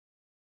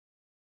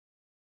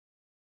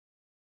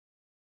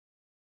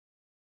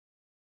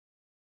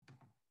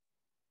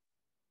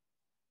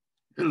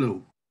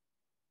Hello,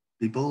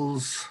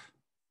 peoples.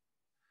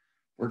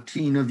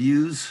 14 of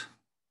yous.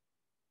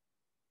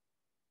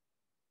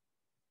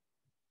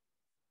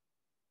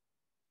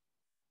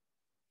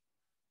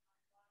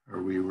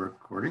 Are we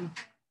recording?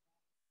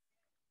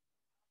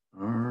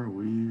 Are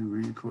we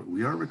recording?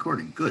 We are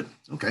recording. Good.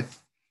 Okay.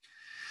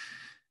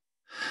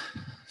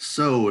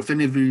 So if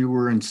any of you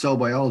were in cell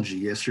biology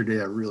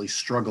yesterday, I really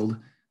struggled.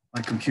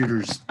 My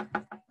computer's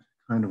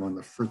kind of on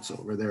the fritz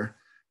over there.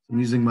 I'm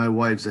using my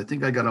wife's. I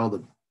think I got all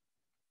the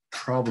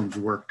problems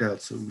worked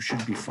out, so we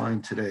should be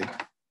fine today.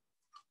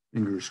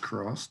 Fingers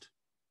crossed.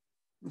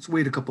 Let's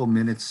wait a couple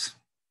minutes.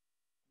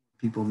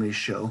 People may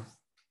show.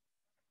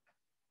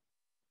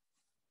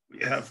 We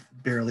have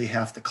barely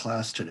half the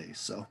class today,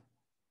 so.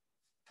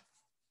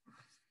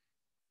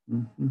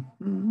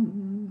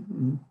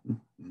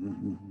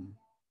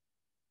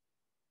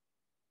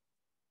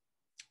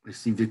 I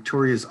see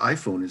Victoria's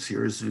iPhone is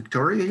here. Is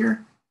Victoria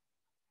here?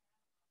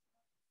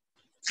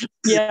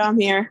 Yeah, I'm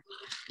here.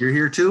 You're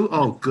here too?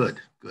 Oh,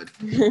 good, good.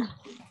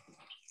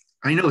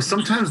 I know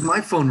sometimes my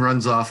phone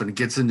runs off and it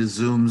gets into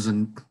Zooms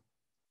and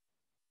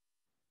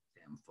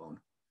damn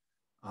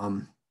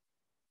phone.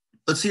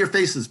 Let's see your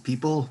faces,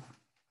 people.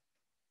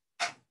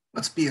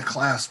 Let's be a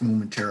class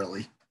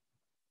momentarily.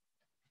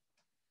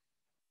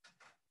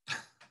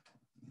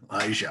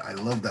 Elijah, I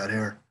love that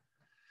hair.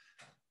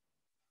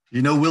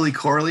 You know Willie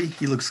Corley?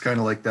 He looks kind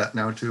of like that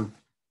now too.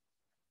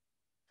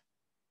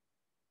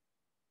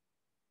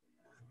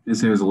 His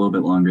hair is a little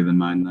bit longer than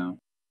mine though.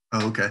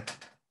 Oh, okay.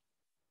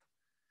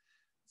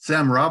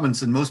 Sam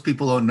Robinson, most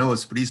people don't know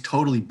us, but he's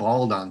totally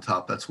bald on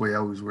top. That's why he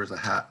always wears a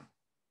hat.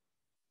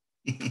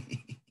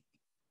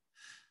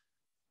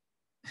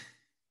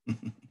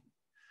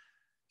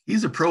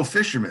 He's a pro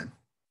fisherman,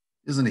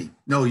 isn't he?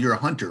 No, you're a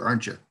hunter,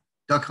 aren't you?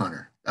 Duck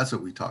hunter. That's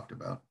what we talked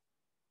about.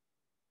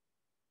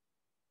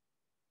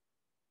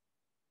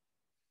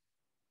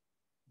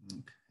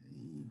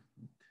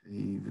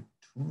 Okay,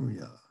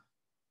 Victoria.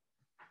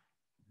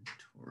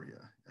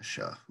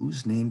 Esha.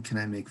 Whose name can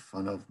I make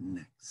fun of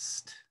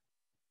next?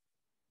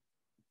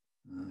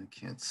 I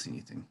can't see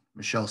anything.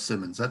 Michelle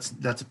Simmons.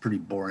 That's a pretty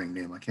boring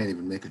name. I can't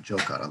even make a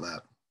joke out of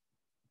that.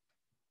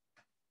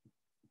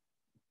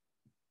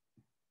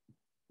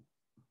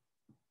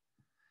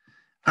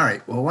 All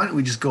right. Well, why don't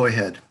we just go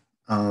ahead?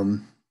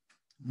 I'm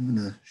going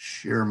to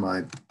share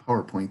my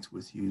PowerPoint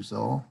with you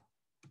all.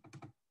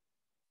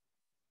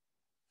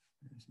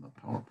 There's my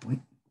PowerPoint.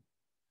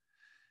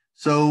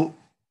 So,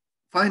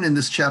 finding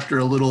this chapter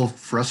a little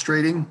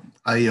frustrating.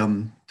 I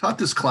taught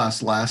this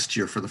class last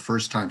year for the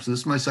first time, so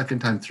this is my second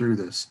time through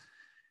this.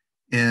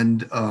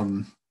 And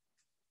I'm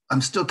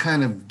still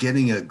kind of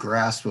getting a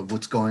grasp of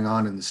what's going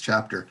on in this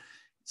chapter. It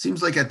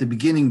seems like at the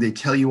beginning, they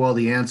tell you all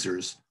the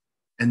answers,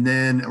 and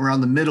then around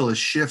the middle, it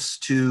shifts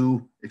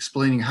to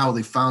explaining how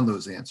they found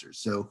those answers.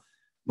 So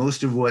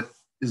most of what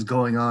is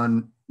going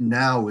on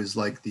now is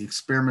like the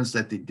experiments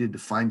that they did to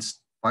find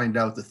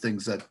out the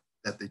things that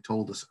they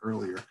told us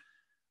earlier.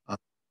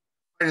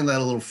 Finding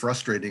that a little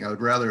frustrating. I would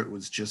rather it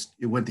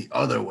went the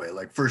other way,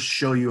 like first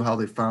show you how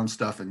they found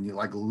stuff and you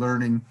like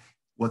learning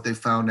what they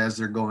found as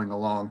they're going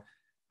along.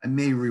 I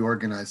may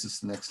reorganize this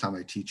the next time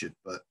I teach it,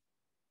 but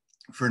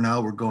for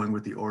now we're going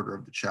with the order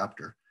of the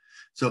chapter.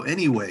 So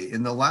anyway,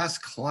 in the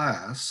last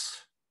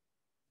class,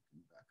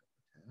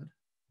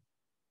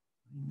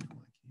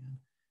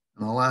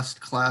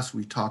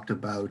 we talked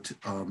about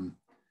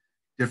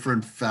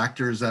different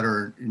factors that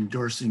are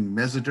endorsing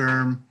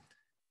mesoderm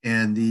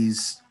and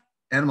these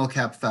animal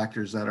cap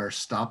factors that are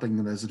stopping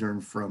the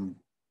mesoderm from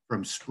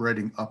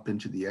spreading up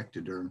into the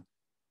ectoderm.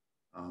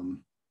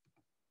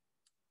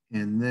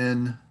 And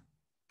then,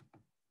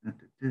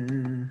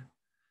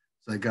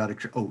 so I got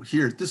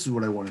here, this is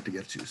what I wanted to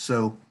get to.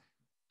 So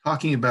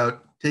talking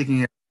about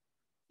taking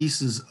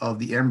pieces of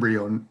the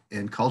embryo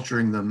and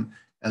culturing them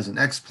as an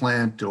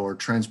explant or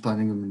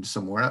transplanting them into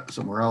somewhere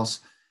else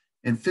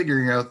and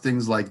figuring out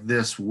things like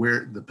this,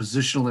 where the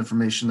positional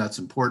information that's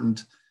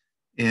important.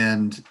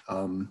 And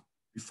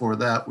before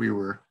that, we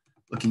were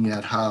looking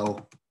at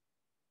how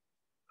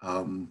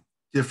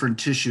different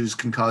tissues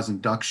can cause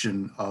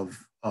induction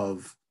of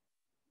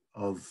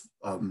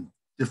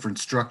different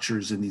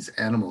structures in these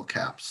animal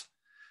caps.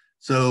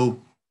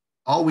 So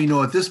all we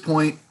know at this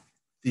point,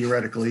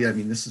 theoretically, I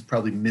mean, this is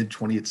probably mid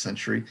 20th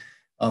century,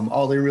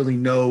 all they really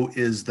know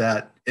is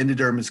that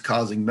endoderm is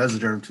causing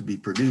mesoderm to be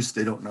produced.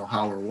 They don't know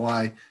how or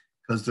why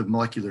because the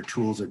molecular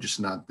tools are just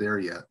not there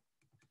yet.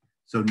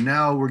 So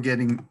now we're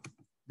getting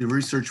the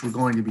research we're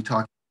going to be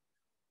talking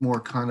more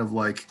kind of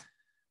like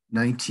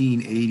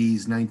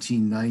 1980s,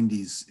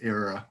 1990s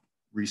era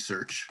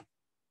research,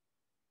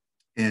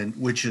 and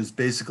which is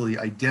basically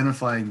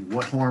identifying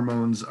what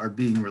hormones are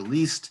being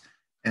released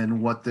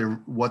and what they're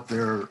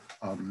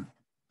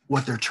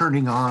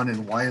turning on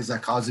and why is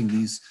that causing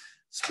these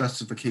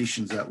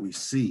specifications that we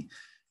see.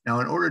 Now,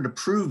 in order to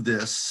prove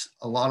this,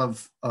 a lot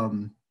of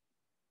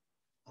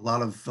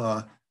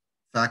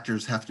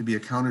factors have to be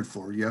accounted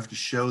for. You have to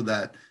show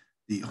that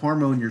the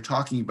hormone you're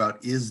talking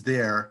about is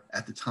there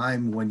at the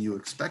time when you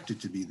expect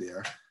it to be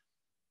there.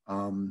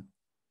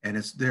 and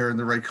it's there in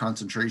the right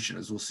concentration.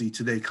 As we'll see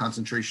today,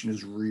 concentration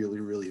is really,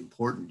 really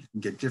important. You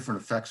can get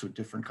different effects with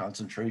different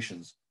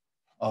concentrations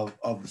of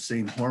the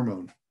same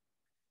hormone.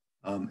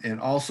 And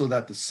also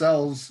that the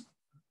cells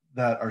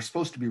that are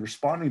supposed to be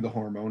responding to the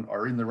hormone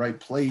are in the right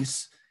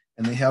place,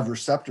 and they have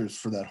receptors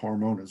for that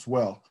hormone as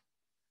well.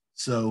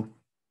 So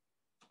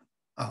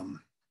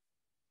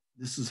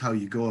this is how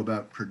you go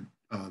about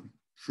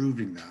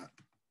proving that.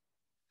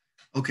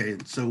 Okay,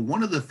 so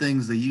one of the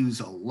things they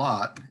use a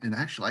lot, and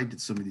actually I did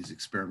some of these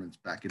experiments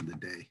back in the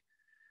day,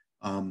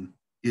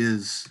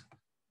 is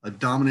a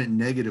dominant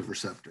negative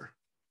receptor.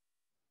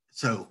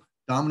 So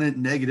dominant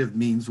negative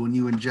means when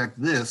you inject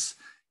this,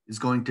 is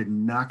going to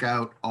knock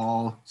out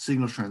all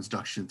signal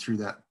transduction through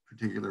that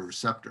particular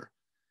receptor.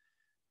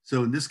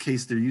 So in this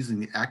case, they're using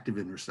the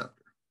activin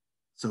receptor.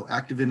 So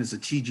activin is a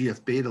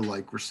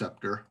TGF-beta-like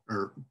receptor,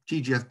 or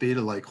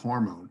TGF-beta-like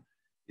hormone.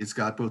 It's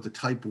got both a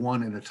type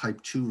 1 and a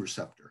type 2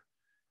 receptor.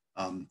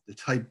 The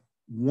type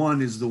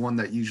 1 is the one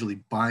that usually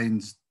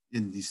binds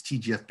in these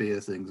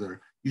TGF-beta things,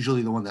 are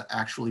usually the one that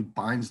actually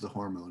binds the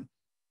hormone.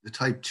 The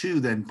type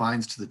 2 then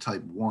binds to the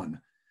type 1.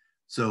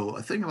 So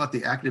a thing about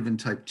the activin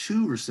type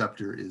 2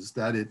 receptor is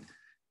that it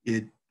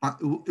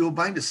will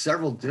bind to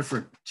several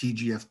different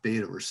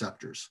TGF-beta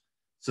receptors.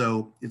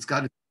 So it's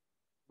got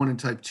 1 and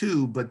type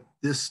 2, but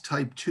this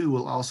type 2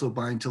 will also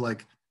bind to,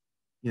 like,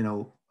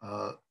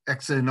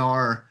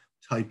 XNR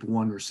type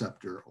 1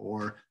 receptor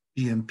or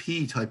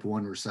BMP type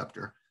 1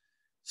 receptor.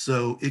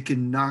 So it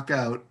can knock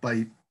out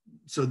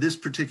so this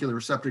particular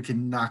receptor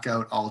can knock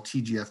out all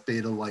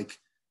TGF-beta like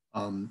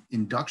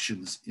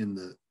inductions in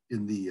the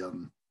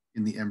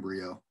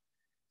embryo.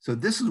 So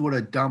this is what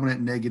a dominant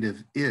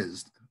negative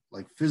is,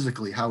 like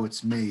physically how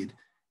it's made.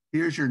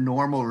 Here's your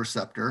normal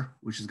receptor,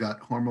 which has got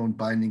hormone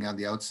binding on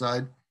the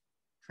outside,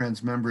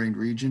 transmembrane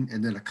region,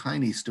 and then a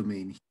kinase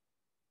domain.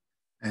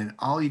 And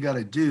all you got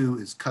to do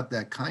is cut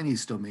that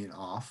kinase domain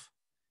off.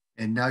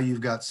 And now you've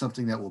got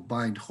something that will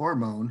bind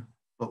hormone,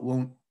 but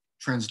won't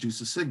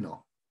transduce a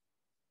signal.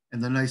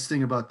 And the nice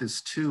thing about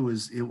this too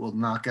is it will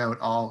knock out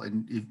all,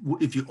 and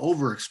if you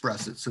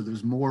overexpress it, so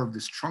there's more of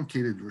this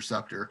truncated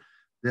receptor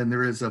than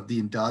there is of the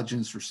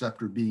endogenous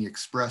receptor being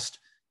expressed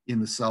in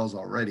the cells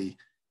already,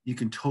 you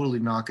can totally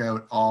knock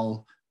out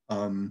all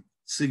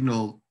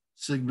signal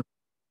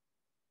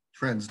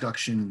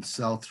transduction in the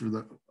cell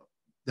through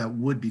that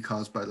would be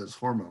caused by those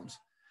hormones.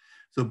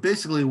 So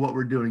basically what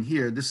we're doing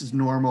here, this is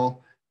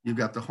normal. You've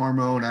got the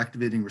hormone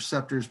activating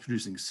receptors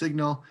producing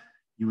signal.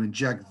 You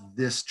inject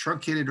this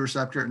truncated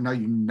receptor, and now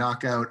you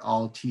knock out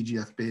all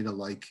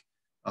TGF-beta-like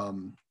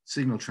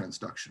signal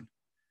transduction.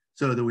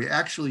 So the way we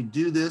actually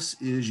do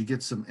this is you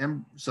get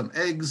some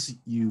eggs,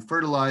 you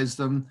fertilize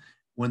them.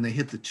 When they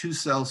hit the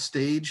 2-cell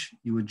stage,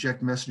 you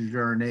inject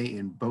messenger RNA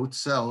in both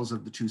cells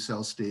of the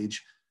 2-cell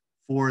stage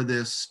for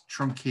this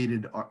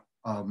truncated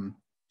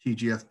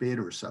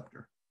TGF-beta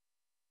receptor.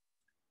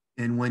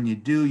 And when you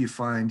do, you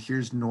find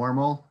here's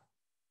normal.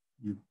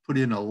 You put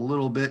in a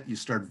little bit, you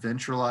start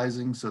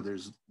ventralizing, so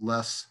there's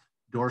less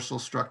dorsal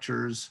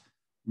structures.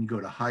 You go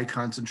to high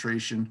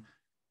concentration,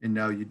 and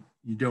now you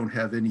don't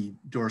have any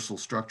dorsal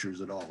structures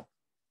at all.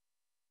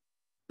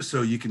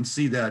 So you can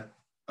see that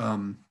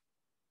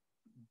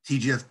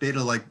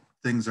TGF-beta-like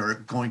things are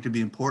going to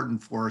be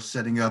important for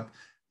setting up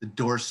the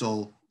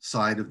dorsal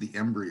side of the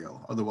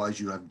embryo. Otherwise,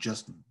 you have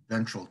just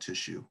ventral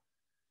tissue.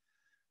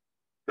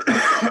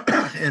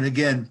 And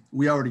again,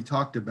 we already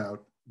talked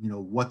about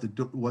what the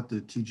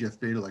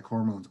TGF-beta like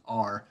hormones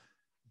are,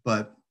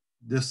 but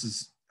this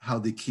is how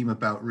they came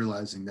about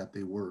realizing that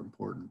they were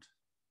important.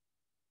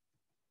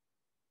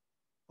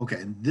 Okay,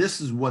 and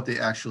this is what they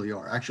actually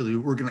are. Actually,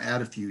 we're going to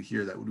add a few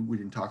here that we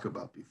didn't talk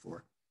about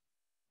before.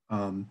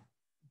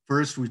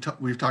 First, we've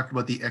talked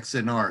about the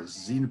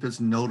XNRs, xenopus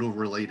nodal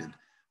related.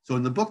 So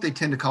in the book, they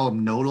tend to call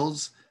them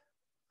nodals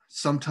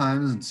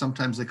sometimes, and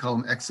sometimes they call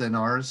them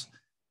XNRs.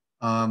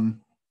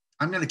 I'm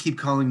going to keep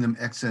calling them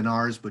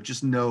XNRs, but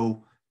just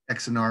know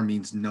XNR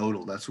means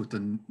nodal. That's what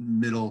the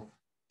middle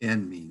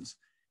N means.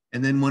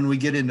 And then when we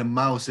get into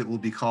mouse, it will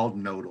be called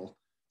nodal.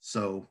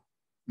 So,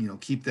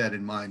 keep that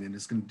in mind, and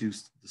it's going to do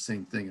the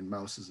same thing in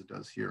mouse as it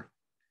does here.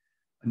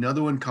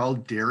 Another one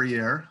called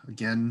derriere.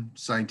 Again,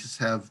 scientists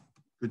have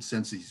good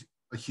senses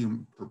of humor,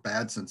 or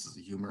bad senses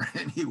of humor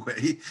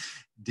anyway.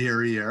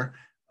 Derriere.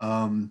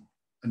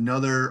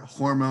 Another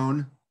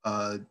hormone,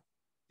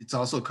 it's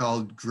also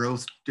called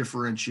growth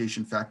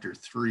differentiation factor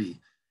 3.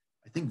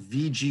 I think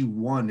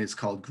VG1 is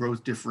called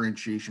growth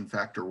differentiation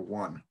factor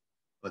 1,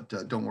 but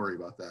don't worry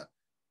about that.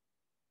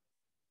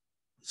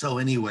 So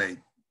anyway,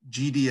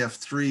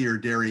 GDF3 or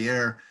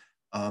derriere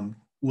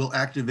will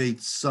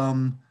activate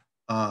some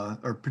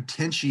or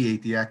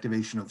potentiate the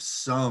activation of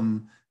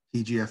some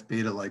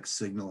TGF-beta-like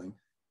signaling,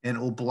 and it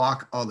will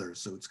block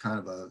others. So it's kind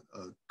of a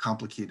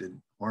complicated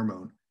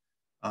hormone.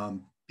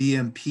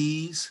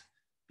 BMPs,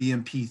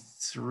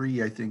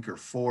 BMP3, I think, or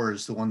 4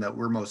 is the one that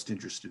we're most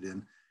interested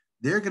in.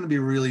 They're going to be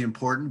really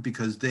important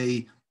because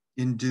they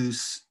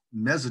induce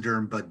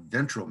mesoderm, but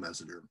ventral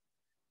mesoderm.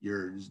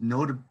 Your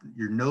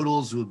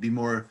nodals will be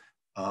more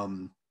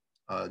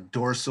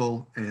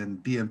dorsal,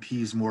 and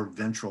BMP is more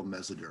ventral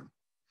mesoderm.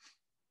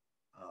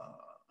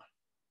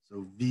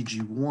 So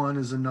VG1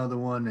 is another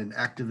one, and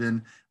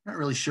activin. I'm not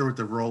really sure what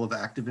the role of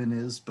activin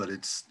is, but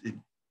it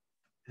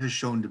has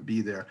shown to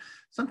be there.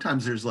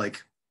 Sometimes there's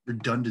like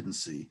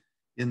redundancy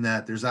in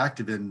that there's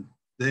activin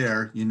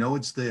there, you know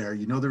it's there,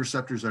 you know the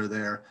receptors are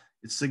there,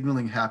 its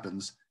signaling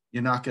happens,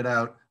 you knock it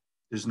out,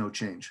 there's no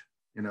change,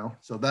 you know?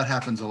 So that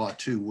happens a lot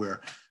too,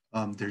 where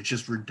there's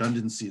just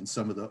redundancy in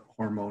some of the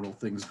hormonal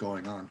things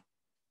going on.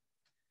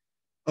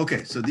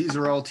 Okay, so these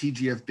are all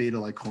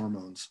TGF-beta-like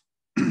hormones,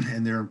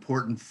 and they're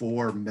important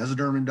for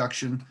mesoderm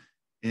induction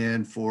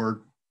and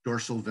for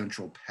dorsal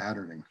ventral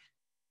patterning.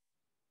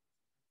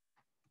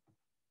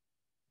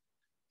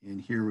 And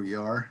here we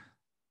are.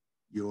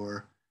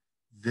 Your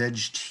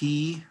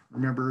VEG-T,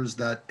 remember, is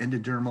that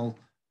endodermal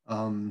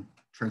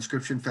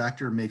transcription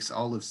factor, makes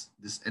all of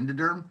this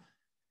endoderm.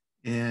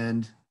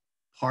 And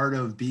part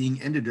of being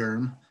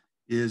endoderm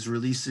is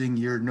releasing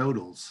your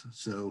nodals.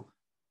 So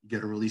you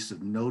get a release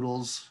of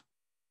nodals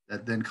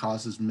that then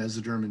causes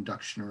mesoderm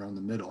induction around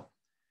the middle.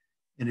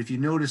 And if you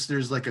notice,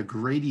 there's like a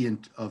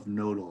gradient of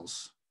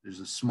nodals. There's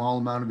a small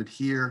amount of it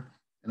here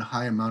and a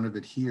high amount of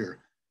it here.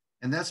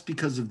 And that's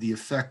because of the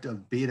effect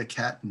of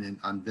beta-catenin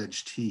on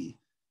VEG-T.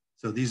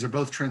 So these are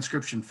both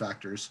transcription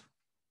factors.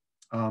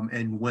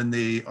 And when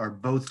they are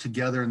both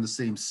together in the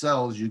same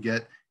cells, you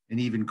get an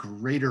even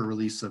greater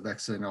release of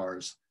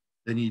XNRs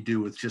than you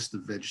do with just the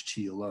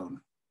VEG-T alone.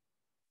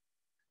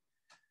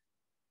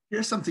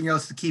 Here's something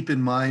else to keep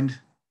in mind,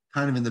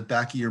 kind of in the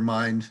back of your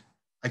mind.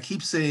 I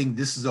keep saying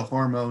this is a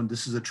hormone,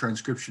 this is a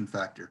transcription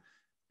factor.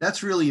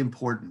 That's really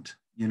important.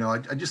 You know, I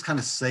just kind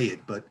of say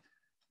it, but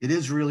it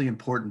is really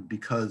important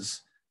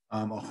because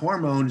a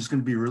hormone is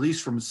going to be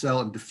released from a cell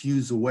and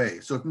diffuse away.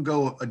 So it can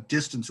go a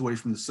distance away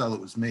from the cell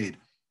it was made.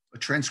 A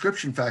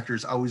transcription factor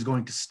is always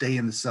going to stay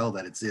in the cell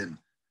that it's in.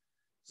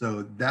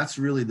 So that's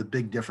really the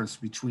big difference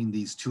between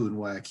these two and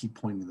why I keep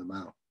pointing them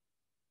out.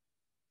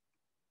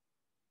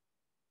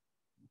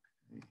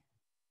 Okay.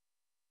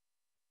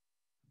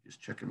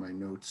 Just checking my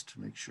notes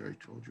to make sure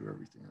I told you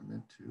everything I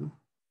meant to.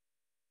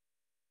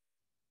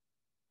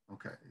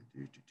 Okay.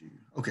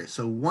 Okay,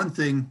 so one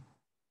thing,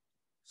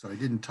 so I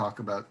didn't talk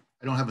about,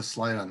 I don't have a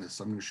slide on this,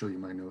 so I'm going to show you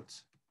my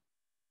notes.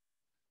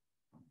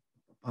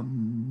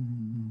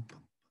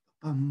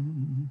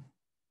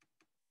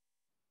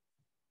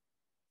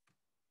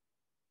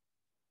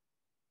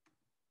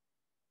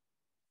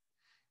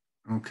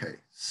 Okay,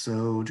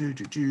 so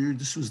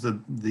this was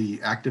the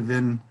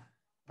activin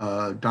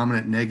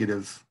dominant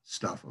negative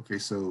stuff. Okay,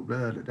 so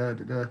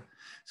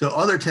so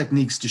other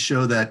techniques to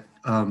show that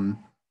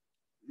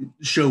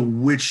show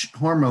which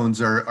hormones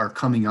are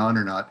coming on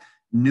or not.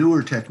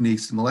 Newer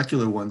techniques, the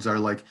molecular ones, are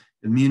like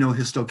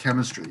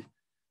immunohistochemistry.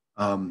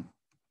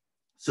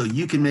 So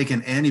you can make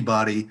an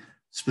antibody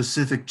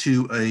specific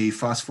to a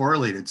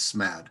phosphorylated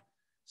SMAD.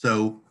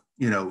 So,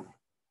 you know,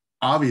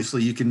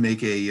 obviously you can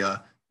make an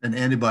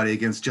antibody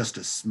against just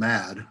a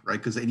SMAD, right?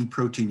 Because any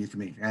protein you can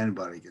make an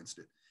antibody against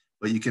it.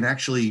 But you can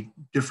actually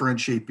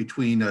differentiate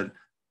between a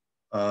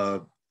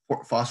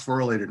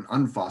phosphorylated and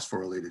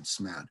unphosphorylated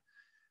SMAD.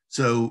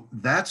 So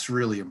that's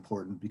really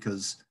important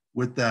because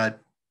with that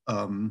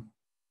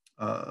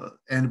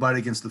antibody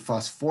against the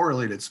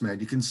phosphorylated SMAD,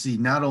 you can see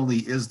not only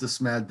is the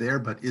SMAD there,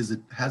 but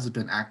has it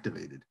been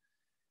activated?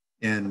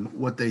 And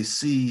what they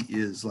see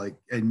is like,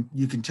 and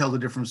you can tell the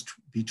difference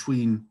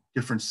between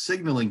different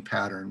signaling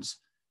patterns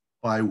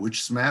by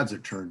which SMADs are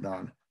turned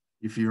on.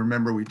 If you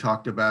remember, when we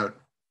talked about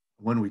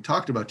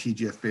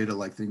TGF-beta,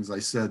 like things I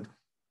said,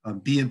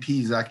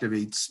 BMPs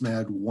activate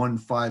SMAD 1,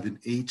 5, and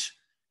 8,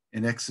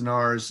 and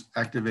XNRs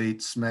activate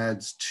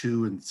SMADs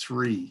 2 and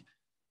 3.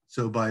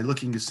 So by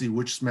looking to see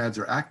which SMADs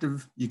are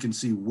active, you can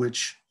see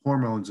which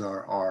hormones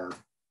are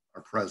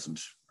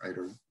present, right?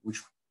 Or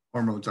which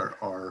hormones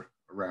are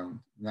around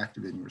and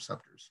activating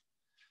receptors.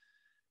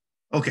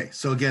 Okay,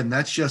 so again,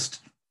 that's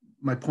just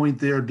my point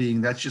there being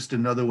that's just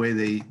another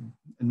way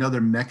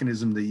another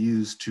mechanism they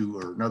use to,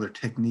 or another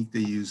technique they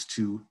use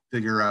to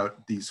figure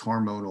out these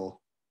hormonal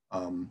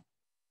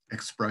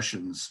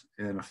expressions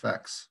and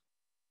effects.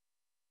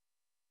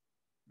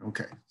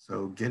 Okay,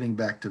 so getting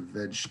back to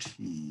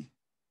VEG-T,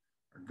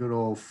 our good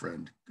old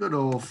friend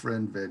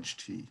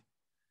VEG-T.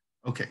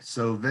 Okay,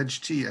 so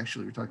VEG-T,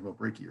 actually we're talking about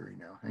brachyury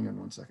now. Hang on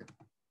one second.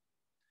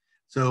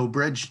 So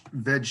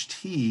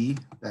VEG-T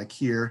back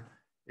here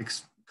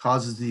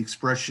causes the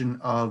expression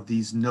of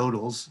these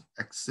nodals,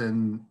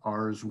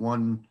 XNRs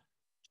 1,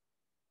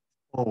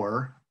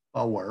 4,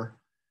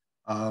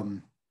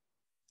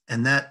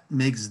 and that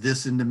makes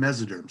this into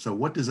mesoderm. So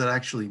what does that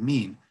actually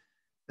mean?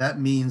 That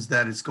means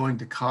that it's going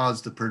to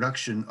cause the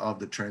production of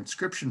the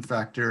transcription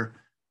factor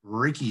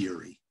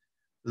brachyury.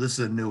 So this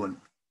is a new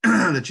one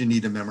that you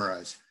need to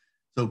memorize.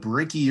 So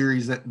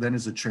brachyury then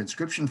is a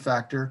transcription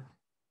factor,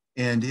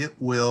 and it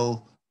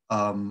will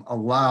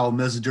allow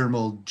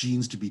mesodermal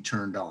genes to be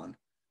turned on.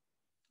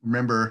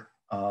 Remember,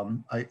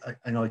 I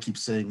know I keep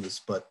saying this,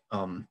 but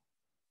you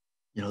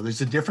know,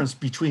 there's a difference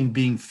between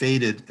being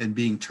faded and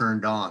being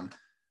turned on.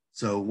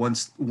 So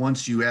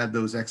once you add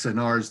those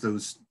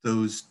XNRs,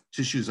 those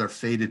tissues are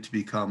fated to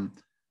become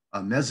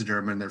a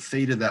mesoderm, and they're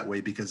fated that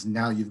way because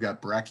now you've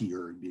got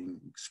brachyury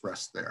being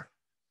expressed there.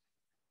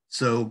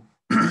 So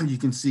you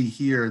can see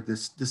here,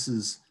 this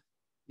is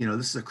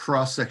a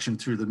cross section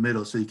through the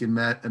middle. So you can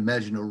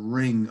imagine a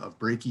ring of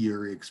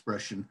brachyury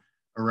expression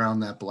around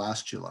that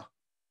blastula.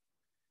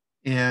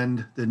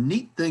 And the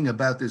neat thing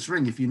about this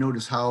ring, if you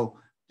notice how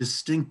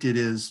distinct it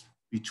is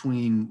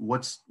between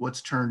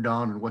what's turned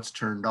on and what's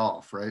turned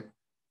off, right?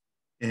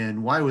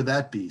 And why would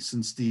that be?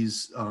 Since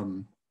these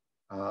XNRs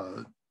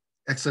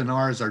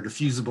are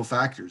diffusible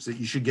factors, that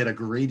you should get a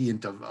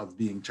gradient of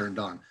being turned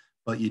on,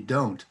 but you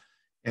don't.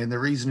 And the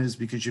reason is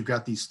because you've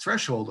got these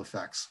threshold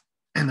effects.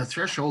 And the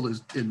threshold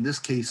is, in this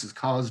case, is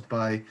caused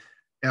by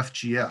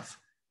FGF.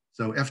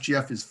 So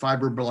FGF is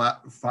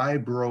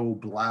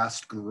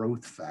fibroblast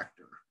growth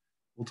factor.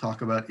 We'll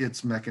talk about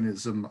its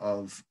mechanism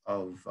of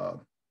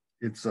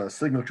its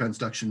signal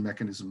transduction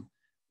mechanism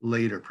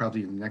later,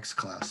 probably in the next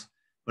class.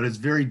 But it's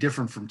very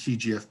different from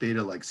TGF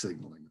beta-like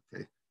signaling,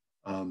 okay?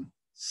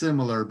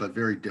 Similar, but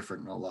very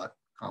different and a lot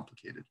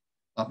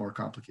more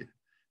complicated.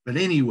 But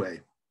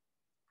anyway,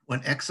 when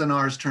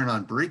XNRs turn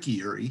on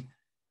brachyury,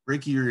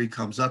 brachyury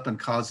comes up and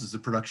causes the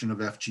production of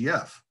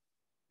FGF,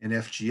 and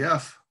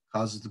FGF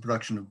causes the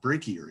production of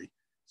brachyury.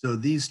 So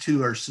these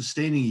two are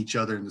sustaining each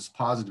other in this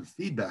positive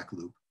feedback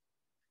loop.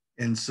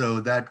 And so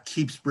that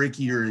keeps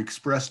brachyury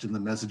expressed in the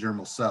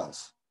mesodermal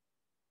cells.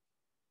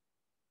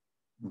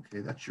 Okay,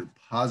 that's your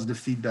positive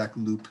feedback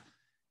loop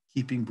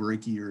keeping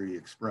brachyury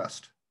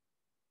expressed.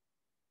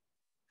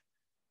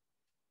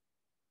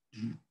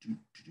 Okay.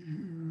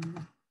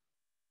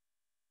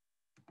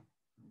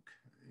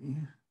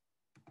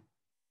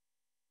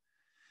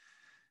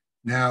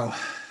 Now,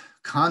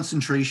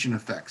 concentration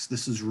effects.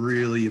 This is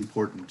really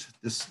important.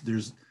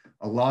 There's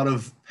a lot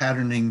of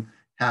patterning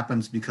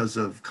happens because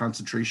of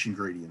concentration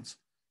gradients.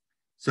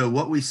 So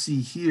what we see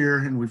here,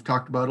 and we've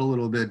talked about a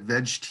little bit,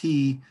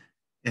 VEGT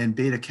and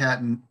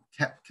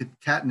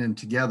beta-catenin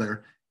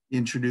together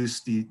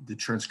introduce the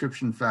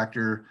transcription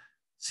factor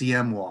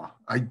CMWA.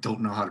 I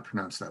don't know how to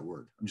pronounce that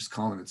word. I'm just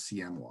calling it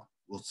CMWA.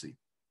 We'll see.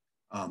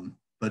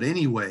 But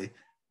anyway,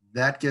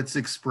 that gets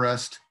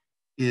expressed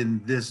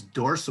in this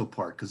dorsal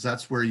part because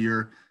that's where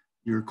your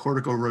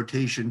cortical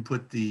rotation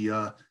put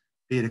the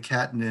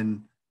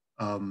beta-catenin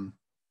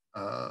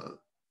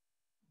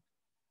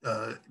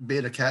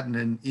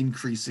beta-catenin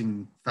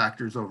increasing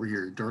factors over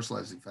here,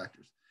 dorsalizing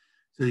factors.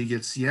 So you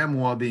get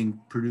CMWA being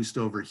produced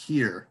over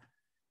here,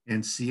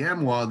 and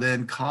CMWA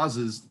then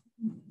causes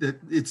that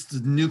it's the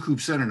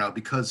nucleus center now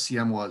because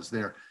CMWA is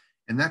there,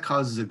 and that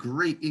causes a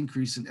great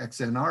increase in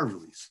XNR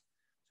release.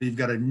 So you've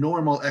got a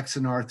normal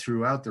XNR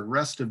throughout the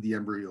rest of the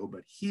embryo,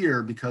 but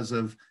here, because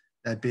of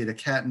that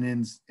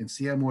beta-catenins and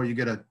CMWA, you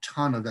get a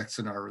ton of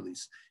XNR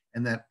release.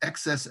 And that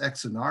excess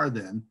XNR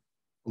then,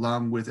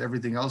 along with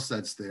everything else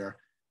that's there,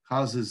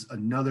 causes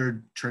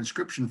another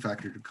transcription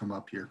factor to come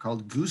up here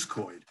called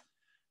goosecoid.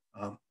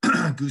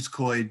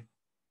 Goosecoid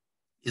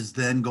is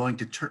then going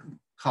to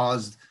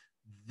cause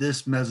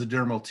this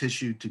mesodermal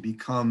tissue to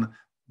become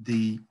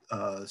the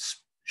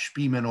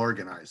Spielmann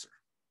organizer,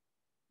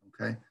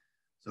 okay?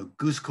 So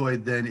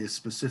goosecoid then is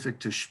specific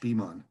to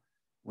Spielmann.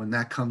 When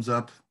that comes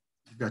up,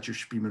 you've got your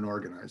Spielmann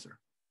organizer.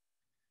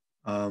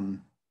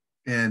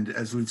 And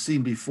as we've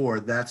seen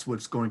before, that's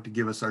what's going to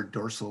give us our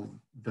dorsal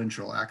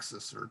ventral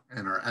axis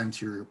and our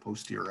anterior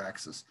posterior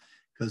axis,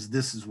 because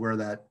this is where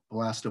that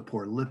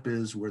blastopore lip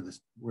is, where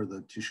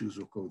the tissues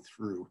will go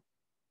through.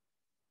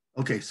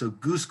 Okay, so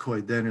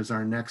goosecoid then is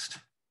our next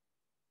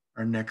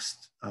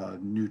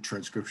new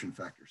transcription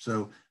factor.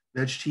 So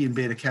VEGT and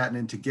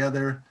beta-catenin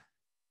together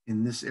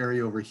in this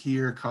area over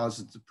here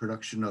causes the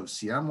production of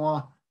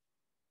CMWA,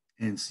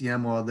 and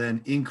CMWA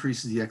then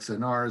increases the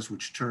XNRs,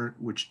 which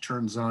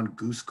turns on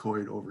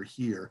goosecoid over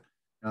here.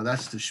 Now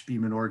that's the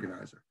Spielmann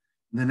organizer.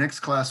 In the next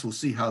class, we'll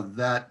see how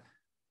that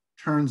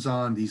turns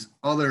on these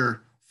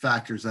other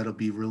factors that'll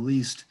be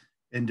released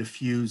and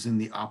diffuse in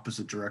the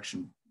opposite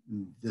direction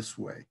in this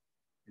way.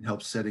 It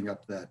helps setting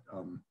up that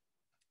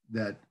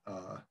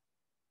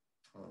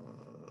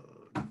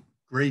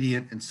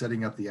gradient and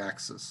setting up the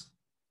axis.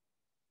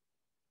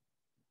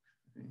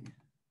 Okay.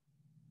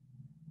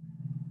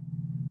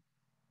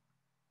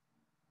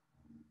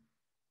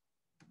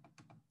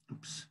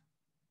 Oops.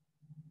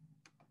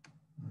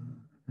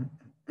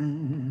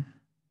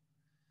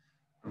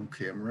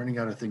 Okay, I'm running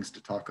out of things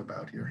to talk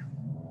about here.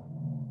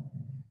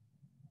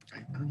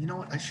 You know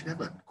what? I should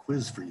have a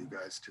quiz for you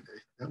guys today.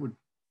 That would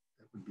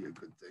be a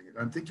good thing.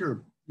 I think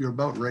you're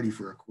about ready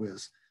for a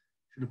quiz.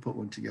 Should have put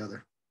one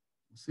together.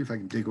 Let's see if I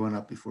can dig one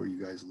up before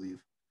you guys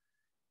leave.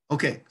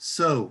 Okay,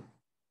 so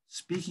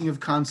speaking of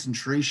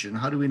concentration,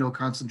 how do we know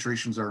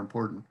concentrations are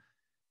important?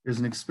 There's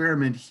an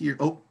experiment here.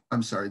 Oh,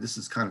 I'm sorry. This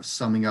is kind of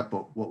summing up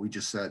what we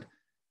just said.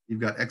 You've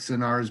got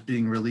XNRs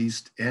being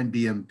released and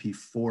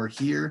BMP4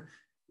 here,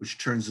 which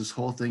turns this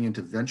whole thing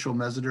into ventral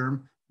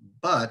mesoderm,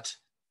 but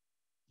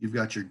you've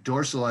got your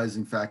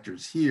dorsalizing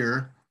factors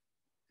here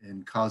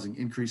and causing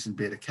increase in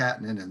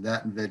beta-catenin, and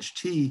that in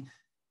VEGT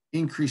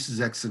increases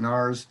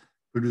XNRs,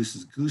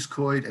 produces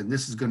goosecoid, and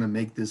this is going to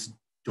make this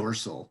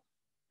dorsal.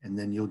 And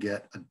then you'll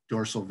get a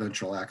dorsal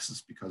ventral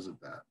axis because of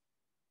that.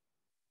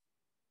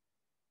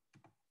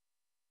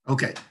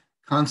 Okay,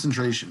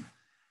 concentration.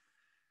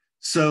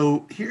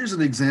 So here's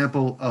an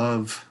example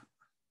of,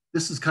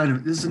 this is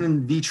an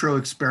in vitro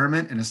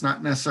experiment, and it's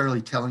not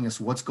necessarily telling us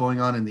what's going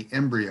on in the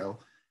embryo,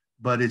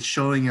 but it's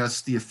showing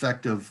us the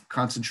effect of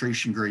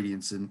concentration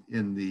gradients in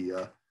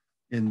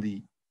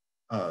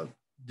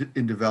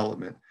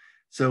development.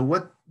 So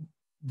what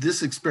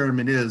this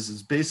experiment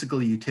is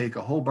basically you take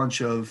a whole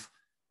bunch of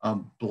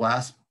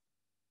blastulas,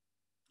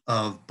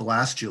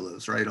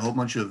 right? A whole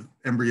bunch of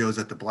embryos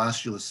at the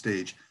blastula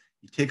stage.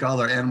 You take all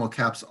their animal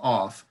caps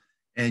off,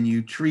 and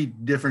you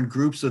treat different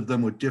groups of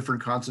them with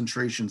different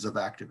concentrations of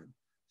activin.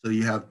 So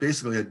you have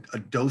basically a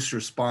dose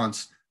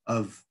response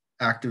of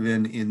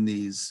activin in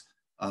these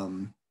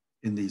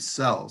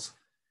cells.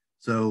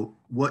 So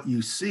what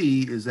you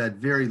see is that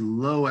very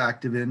low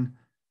activin,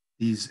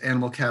 these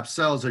animal cap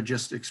cells are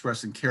just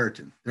expressing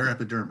keratin, they're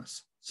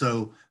epidermis.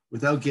 So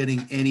without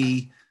getting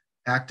any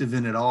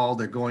activin at all,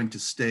 they're going to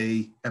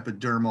stay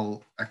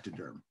epidermal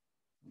ectoderm,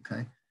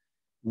 okay?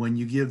 When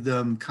you give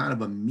them kind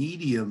of a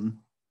medium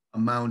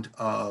amount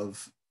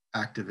of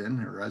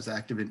activin, or as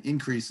activin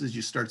increases,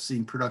 you start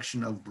seeing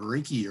production of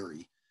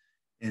brachyury.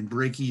 And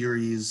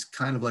brachyury is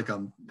kind of like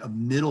a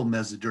middle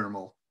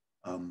mesodermal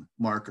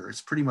marker.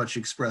 It's pretty much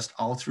expressed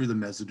all through the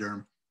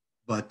mesoderm,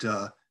 but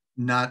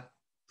not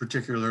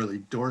particularly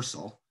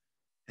dorsal.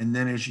 And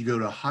then as you go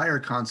to higher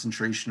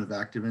concentration of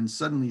activin,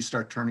 suddenly you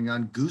start turning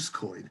on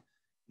goosecoid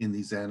in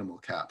these animal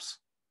caps.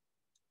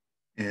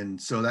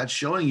 And so that's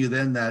showing you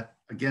then that,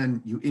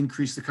 again, you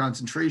increase the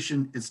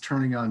concentration, it's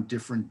turning on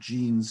different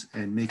genes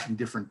and making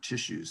different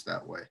tissues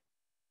that way.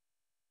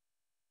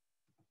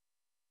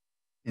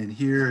 And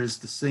here is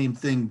the same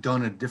thing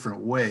done a different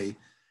way.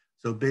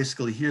 So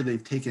basically here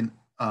they've taken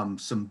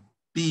some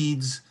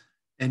beads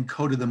and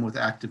coated them with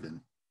activin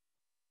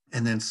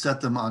and then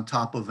set them on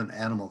top of an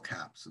animal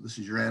cap. So this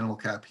is your animal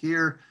cap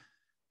here.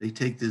 They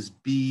take this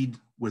bead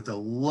with a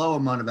low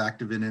amount of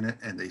activin in it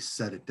and they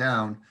set it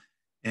down.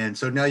 And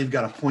so now you've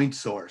got a point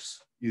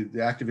source. The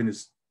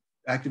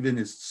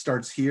activin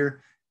starts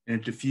here and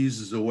it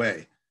diffuses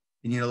away.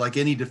 And like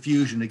any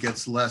diffusion, it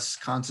gets less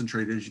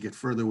concentrated as you get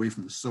further away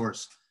from the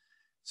source.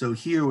 So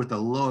here with a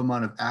low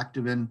amount of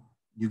activin,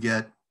 you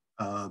get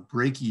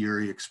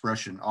brachyury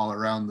expression all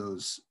around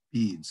those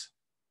beads.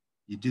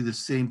 You do the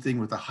same thing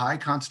with a high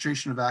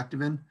concentration of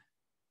activin,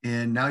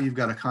 and now you've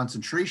got a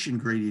concentration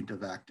gradient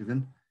of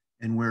activin,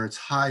 and where it's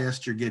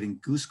highest, you're getting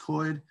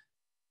goosecoid,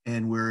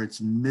 and where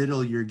it's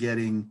middle, you're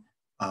getting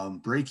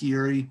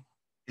brachyury,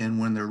 and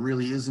when there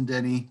really isn't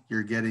any,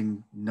 you're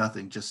getting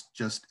nothing, just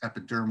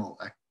epidermal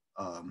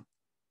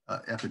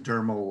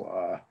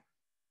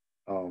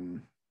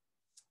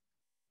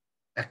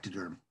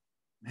ectoderm.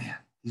 Man,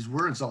 these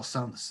words all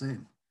sound the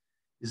same.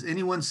 Is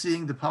anyone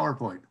seeing the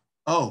PowerPoint?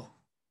 Oh,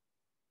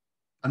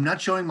 I'm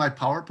not showing my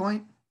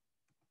PowerPoint?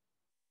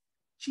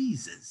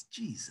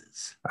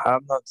 Jesus.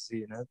 I'm not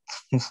seeing it.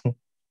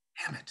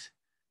 Damn it.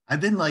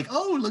 I've been like,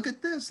 oh, look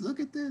at this. Let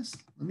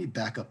me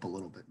back up a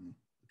little bit and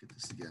look at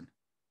this again.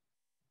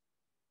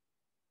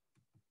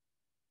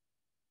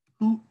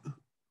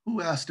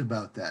 Who asked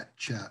about that?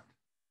 Chat.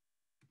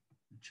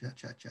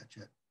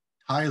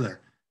 Tyler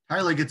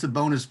gets a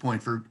bonus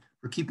point for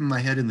keeping my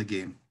head in the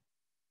game.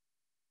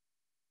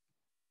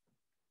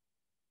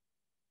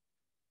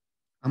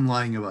 I'm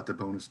lying about the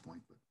bonus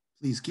point, but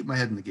please keep my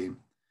head in the game.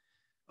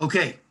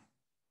 Okay,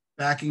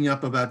 backing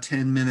up about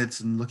 10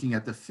 minutes and looking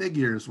at the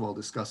figures while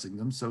discussing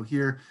them. So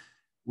here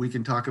we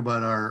can talk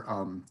about our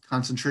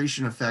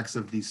concentration effects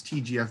of these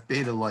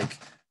TGF-beta-like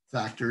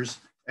factors.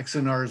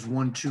 XNRs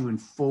 1, 2,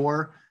 and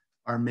 4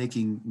 are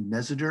making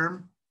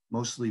mesoderm,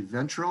 mostly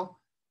ventral.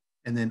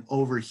 And then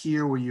over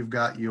here where you've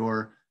got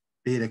your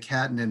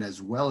beta-catenin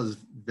as well as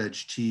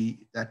veg-T,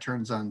 that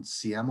turns on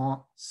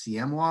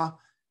Siamois,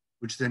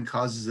 which then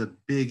causes a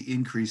big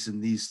increase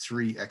in these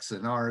 3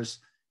 XNRs,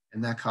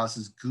 and that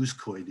causes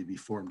goosecoid to be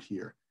formed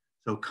here.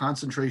 So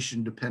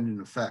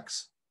concentration-dependent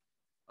effects.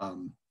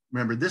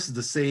 Remember, this is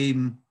the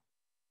same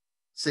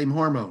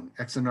hormone,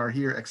 XNR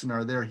here,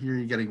 XNR there. Here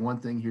you're getting one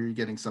thing, here you're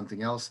getting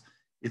something else.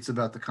 It's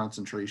about the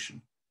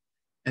concentration.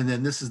 And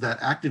then this is that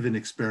activin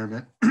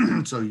experiment.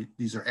 So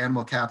these are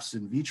animal caps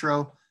in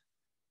vitro,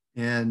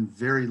 and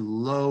very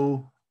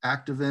low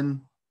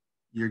activin,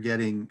 you're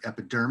getting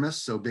epidermis.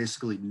 So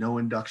basically no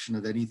induction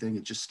of anything,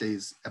 it just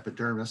stays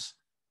epidermis.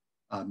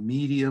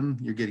 Medium,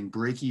 you're getting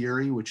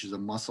brachyury, which is a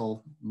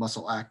muscle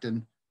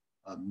actin,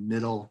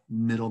 middle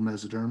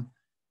mesoderm.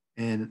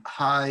 And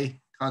high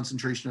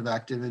concentration of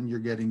activin, you're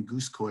getting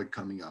goosecoid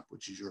coming up,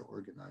 which is your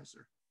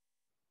organizer.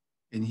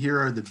 And here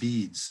are the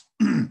beads.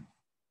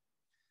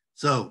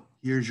 So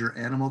here's your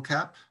animal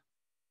cap.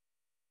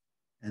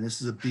 And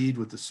this is a bead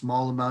with a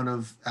small amount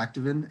of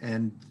activin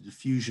and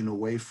diffusion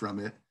away from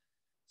it.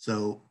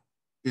 So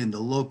in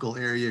the local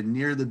area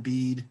near the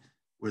bead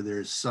where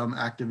there's some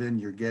activin,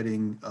 you're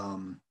getting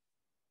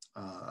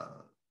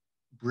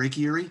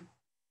brachyury.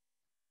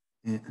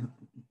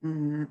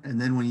 And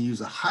then when you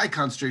use a high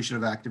concentration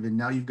of activin,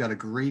 now you've got a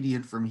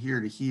gradient from here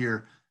to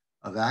here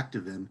of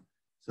activin.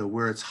 So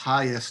where it's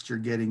highest, you're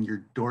getting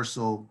your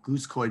dorsal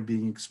goosecoid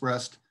being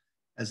expressed.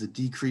 As it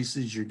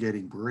decreases, you're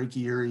getting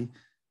brachyury.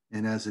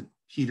 And as it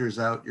peters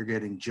out, you're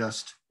getting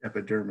just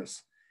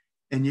epidermis.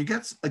 And you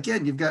get,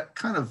 again, you've got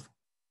kind of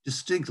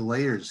distinct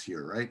layers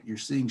here, right? You're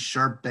seeing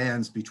sharp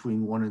bands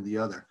between one and the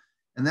other.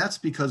 And that's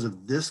because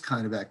of this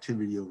kind of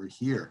activity over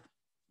here.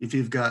 If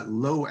you've got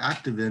low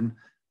activin,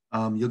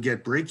 you'll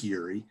get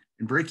brachyury,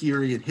 and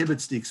brachyury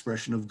inhibits the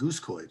expression of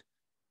goosecoid.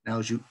 Now,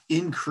 as you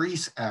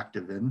increase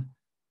activin,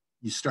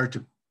 you start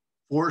to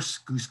force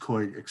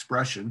goosecoid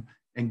expression,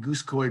 and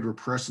goosecoid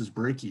represses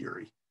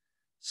brachyury.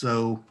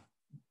 So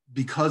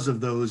because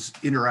of those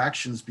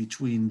interactions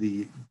between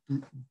the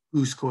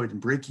goosecoid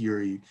and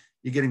brachyury,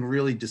 you're getting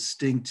really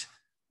distinct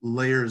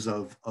layers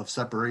of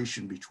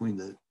separation between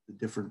the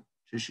different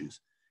tissues.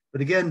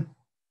 But again,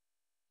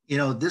 you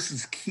know, this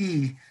is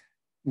key.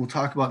 We'll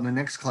talk about in the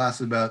next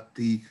class about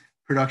the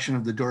production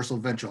of the dorsal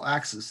ventral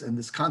axis. And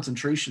this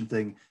concentration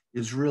thing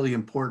is really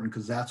important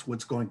because that's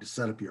what's going to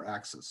set up your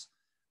axis.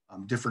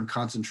 Different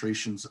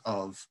concentrations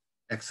of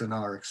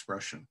XNR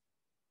expression.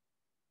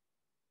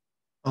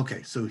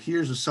 Okay, so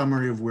here's a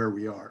summary of where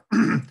we are.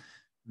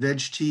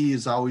 Veg-T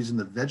is always in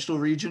the vegetal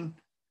region.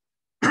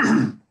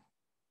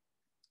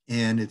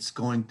 And it's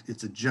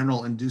a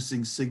general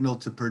inducing signal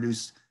to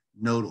produce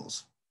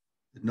nodals,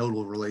 the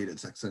nodal related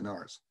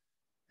XNRs.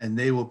 And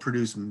they will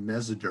produce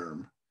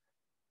mesoderm.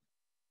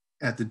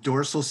 At the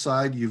dorsal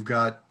side, you've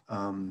got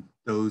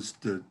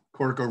the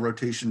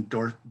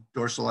corticorotation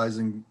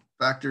dorsalizing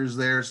factors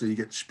there. So you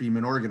get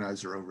Spearman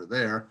organizer over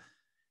there.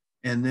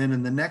 And then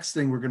in the next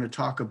thing, we're going to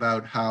talk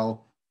about how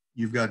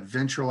you've got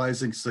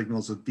ventralizing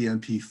signals of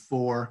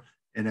BMP4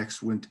 and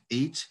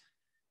XWNT8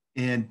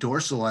 and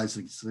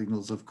dorsalizing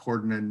signals of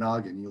cordon and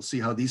noggin. You'll see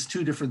how these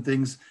two different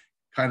things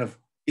kind of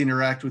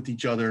interact with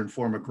each other and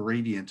form a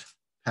gradient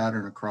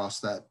pattern across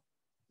that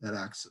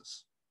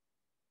axis.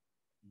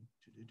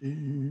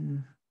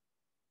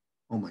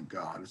 Oh my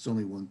God, it's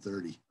only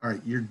 1:30. All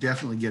right, you're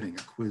definitely getting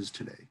a quiz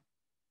today.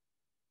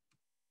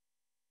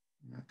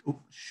 Oh,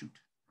 shoot.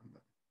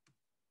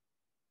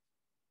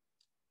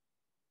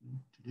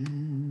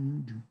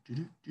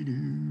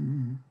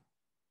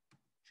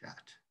 Chat.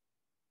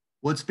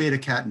 What's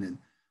beta-catenin?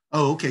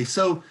 Oh, okay.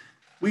 So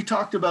we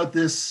talked about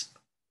this,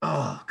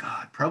 oh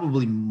God,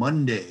 probably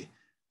Monday.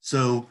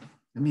 So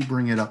let me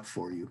bring it up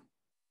for you.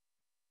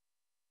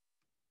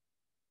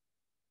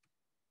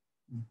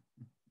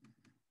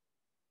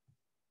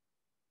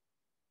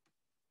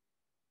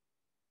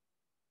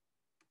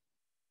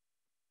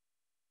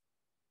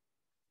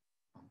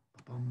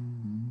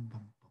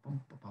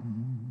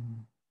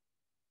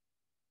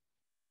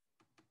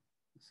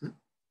 Is it?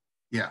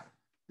 Yeah,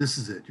 this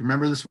is it. You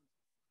remember this one?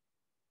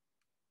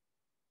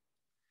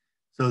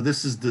 So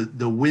this is the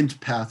Wnt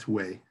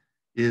pathway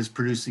is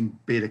producing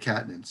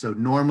beta-catenin. So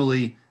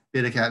normally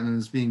beta-catenin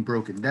is being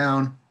broken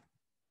down,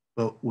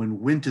 but when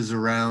Wnt is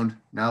around,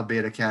 now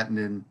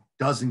beta-catenin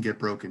doesn't get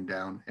broken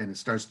down and it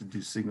starts to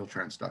do signal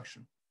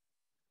transduction.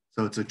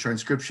 So it's a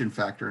transcription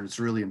factor and it's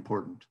really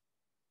important.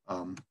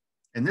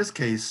 In this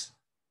case,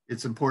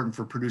 it's important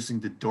for producing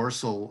the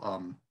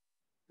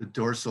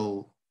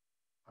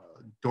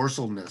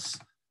dorsalness.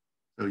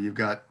 So you've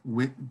got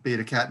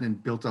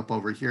beta-catenin built up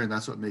over here, and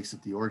that's what makes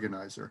it the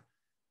organizer.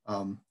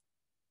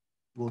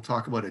 We'll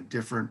talk about a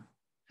different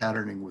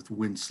patterning with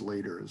Wnt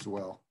later as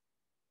well.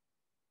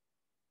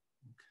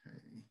 Okay.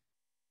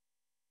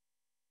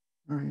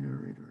 All right.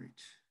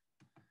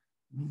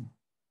 Let me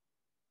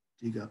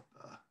dig up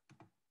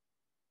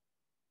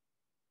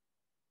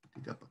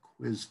a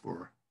quiz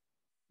for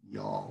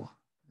y'all,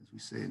 as we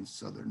say in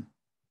Southern.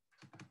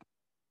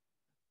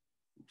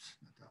 Oops,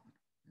 not that one.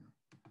 Yeah.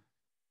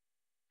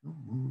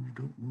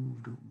 Don't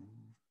move. Don't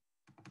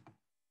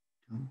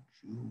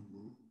you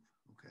move.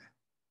 Okay.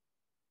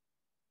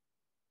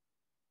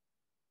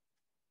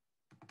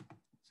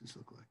 What's this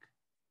look like?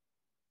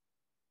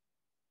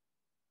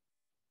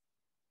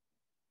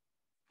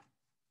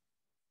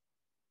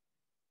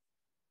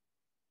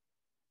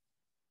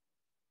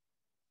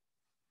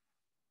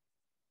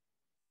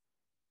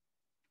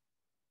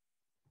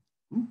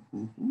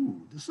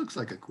 Ooh, this looks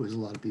like a quiz a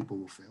lot of people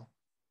will fail.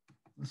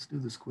 Let's do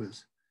this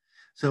quiz.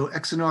 So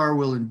XNR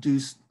will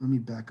induce, let me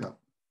back up.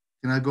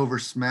 Can I go over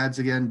SMADs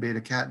again,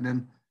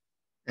 beta-catenin?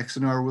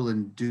 XNR will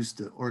induce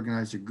the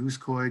organizer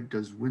goosecoid.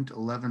 Does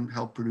Wnt11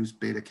 help produce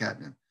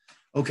beta-catenin?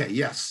 Okay,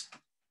 yes.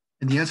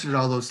 And the answer to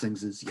all those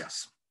things is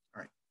yes.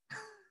 All right.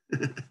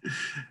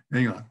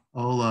 Hang on.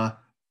 What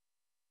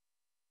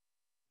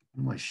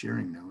am I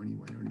sharing now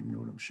anyway? I don't even know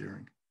what I'm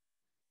sharing.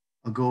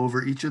 I'll go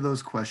over each of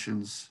those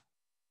questions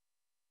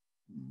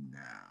now.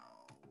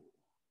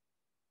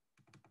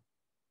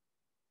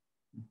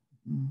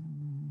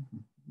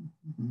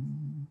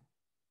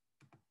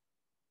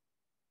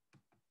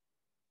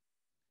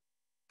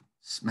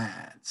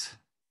 SMADs.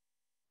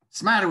 What's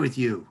the matter with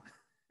you?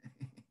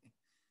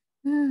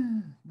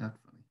 Not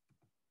funny.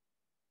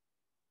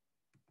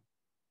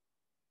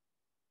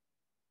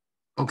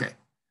 Okay,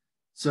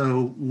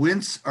 so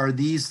Wints are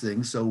these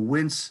things. So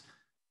Wints,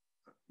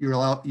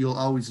 you'll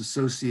always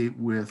associate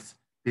with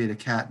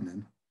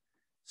beta-catenin.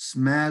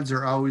 SMADs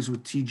are always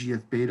with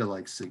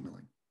TGF-beta-like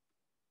signaling.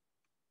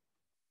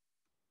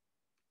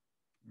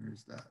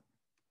 Where's that?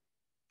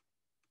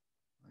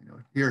 I know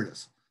it. Here it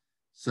is.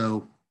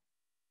 So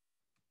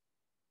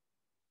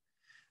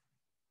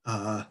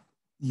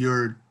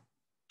your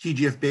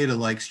TGF-beta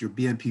likes your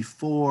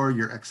BMP4,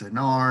 your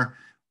XNR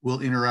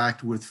will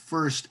interact with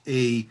first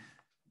a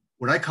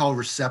what I call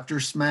receptor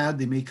SMAD.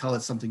 They may call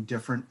it something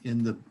different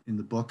in the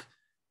book,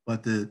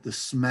 but the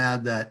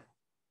SMAD that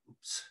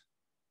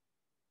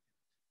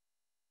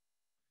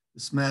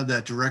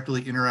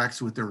directly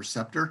interacts with the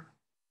receptor,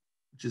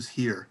 which is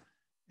here,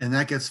 and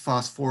that gets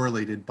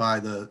phosphorylated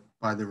by the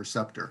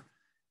receptor,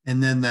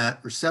 and then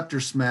that receptor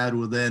SMAD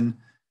will then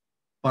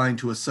bind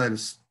to a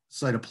cytoplasmic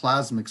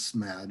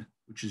SMAD,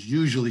 which is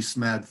usually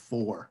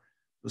SMAD4.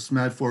 So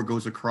SMAD4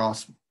 goes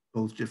across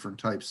both different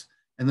types,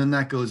 and then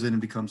that goes in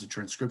and becomes a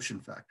transcription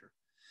factor.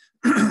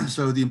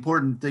 So the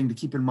important thing to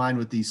keep in mind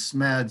with these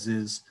SMADs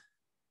is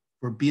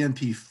for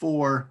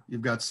BMP4,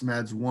 you've got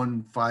SMADs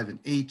 1, 5, and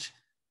 8.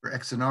 For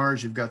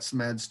XNRs, you've got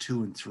SMADs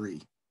 2 and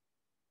 3.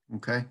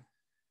 Okay?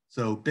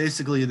 So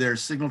basically, they're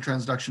signal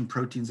transduction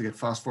proteins that get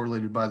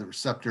phosphorylated by the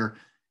receptor,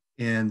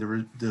 and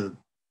the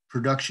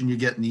production you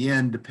get in the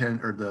end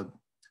the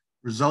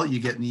result you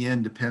get in the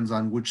end depends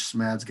on which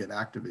SMADs get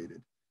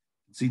activated.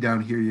 See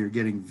down here, you're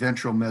getting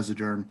ventral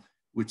mesoderm,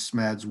 which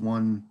SMADs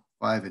 1,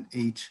 5, and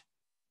 8,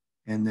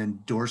 and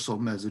then dorsal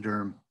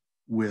mesoderm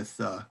with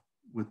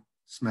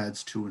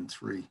SMADs 2 and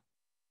 3.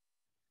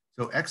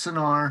 So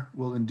XNR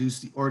will induce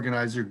the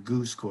organizer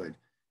goosecoid.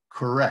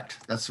 Correct.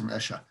 That's from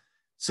Esha.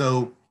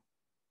 So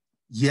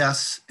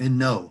yes and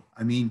no.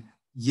 I mean,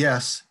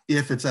 yes,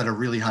 if it's at a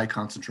really high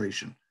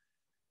concentration.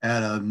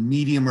 At a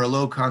medium or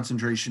low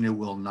concentration, it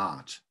will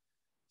not.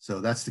 So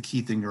that's the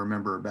key thing to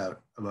remember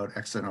about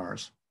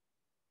XNRs.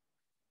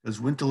 Does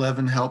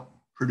Wnt11 help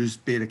produce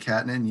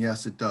beta-catenin?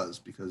 Yes, it does,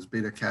 because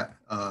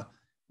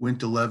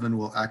Wnt11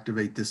 will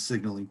activate this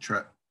signaling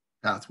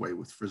pathway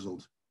with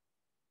frizzled.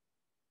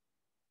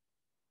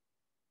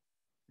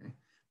 Okay.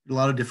 A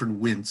lot of different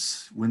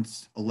Wints,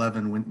 Wnt11,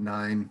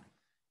 Wnt9,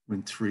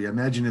 Wnt3.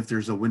 Imagine if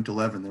there's a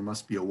Wnt11, there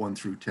must be a 1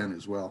 through 10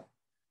 as well.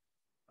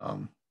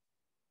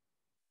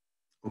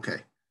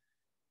 Okay.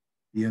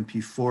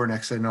 BMP4 and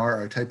XNR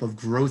are a type of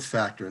growth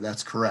factor.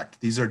 That's correct.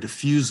 These are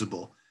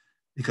diffusible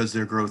because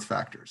they're growth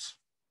factors.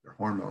 They're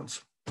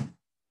hormones.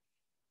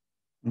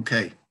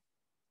 Okay.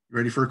 You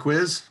ready for a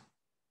quiz?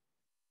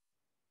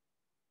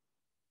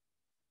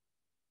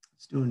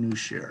 Let's do a new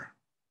share.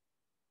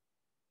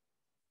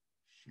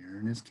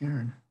 Sharon is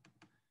Karen.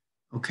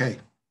 Okay.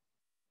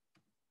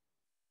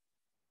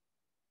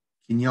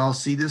 Can you all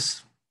see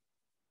this?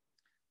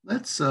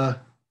 Let's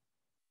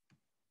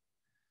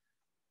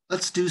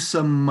do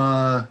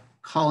some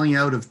calling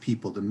out of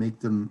people to make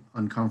them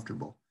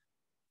uncomfortable.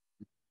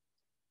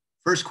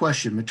 First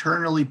question,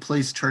 maternally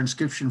placed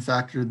transcription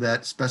factor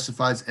that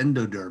specifies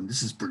endoderm.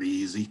 This is pretty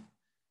easy.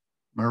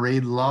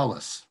 Mairead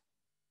Lawless.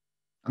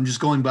 I'm just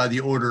going by the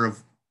order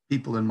of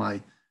people in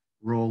my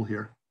role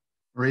here.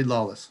 Mairead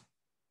Lawless.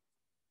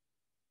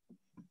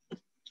 Hi.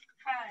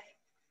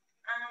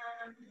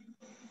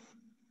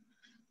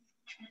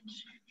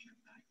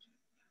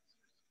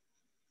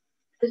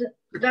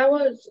 That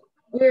was,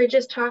 we were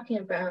just talking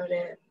about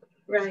it,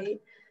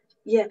 right?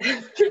 Yeah.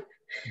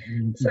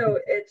 So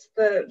it's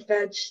the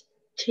veg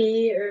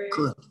tea or?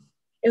 Correct.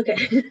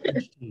 Okay.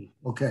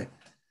 Okay.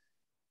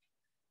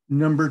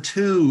 Number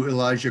 2,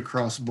 Elijah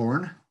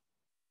Crossborn.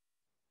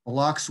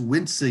 Blocks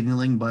Wnt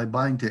signaling by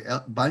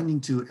binding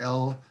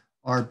to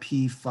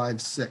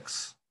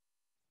LRP56.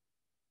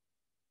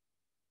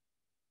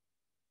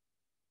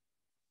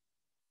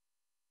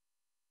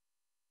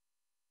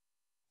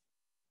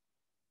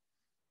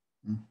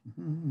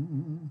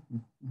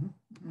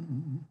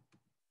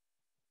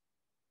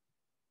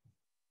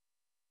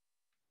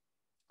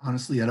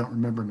 Honestly, I don't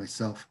remember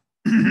myself.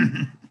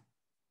 Oh,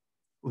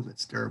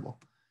 that's terrible.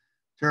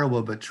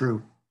 Terrible, but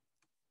true.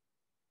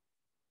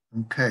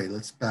 Okay,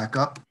 let's back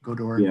up. Go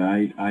to our.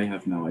 Yeah, I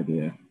have no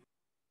idea.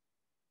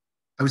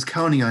 I was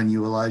counting on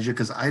you, Elijah,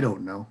 because I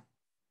don't know.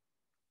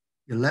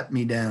 You let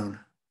me down.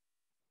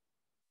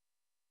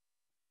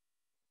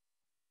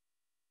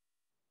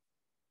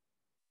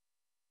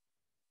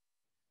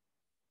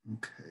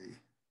 Okay.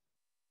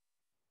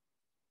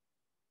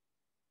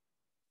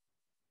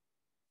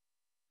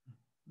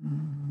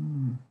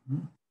 Mm-hmm.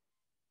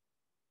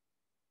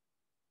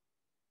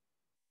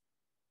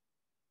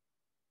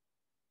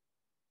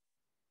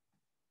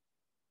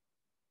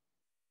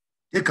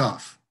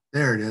 Dickoff.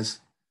 There it is.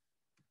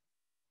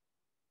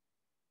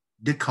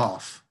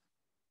 Dickoff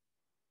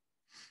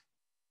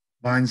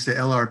binds to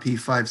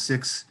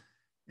LRP56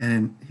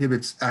 and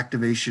inhibits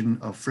activation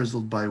of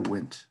frizzled by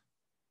Wnt.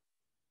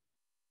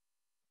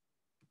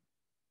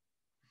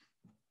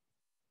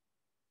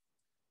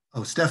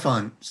 Oh,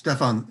 Stefan,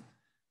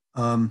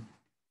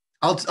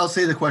 I'll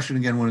say the question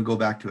again when I go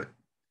back to it.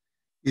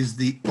 Is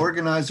the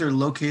organizer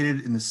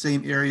located in the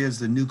same area as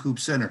the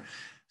nucleus center?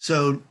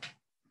 So,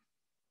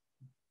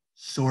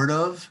 sort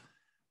of.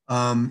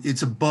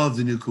 It's above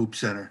the nucleus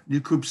center.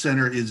 Nucleus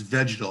center is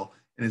vegetal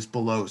and it's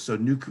below. So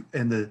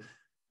and the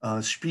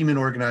Spearman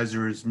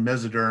organizer is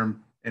mesoderm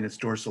and it's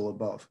dorsal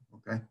above.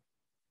 Okay.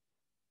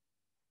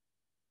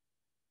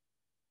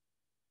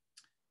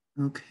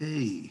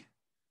 Okay.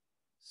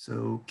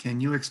 So can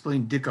you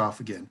explain Dickoff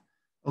again?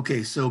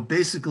 Okay. So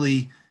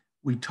basically,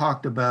 we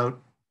talked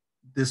about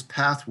this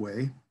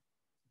pathway.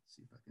 Let's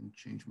see if I can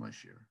change my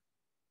share.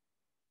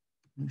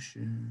 New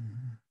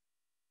share.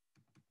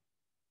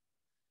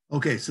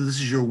 Okay, so this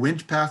is your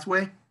Wnt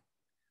pathway.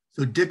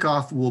 So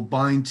Dickoff will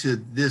bind to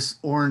this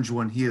orange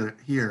one here,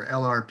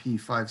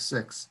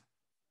 LRP56.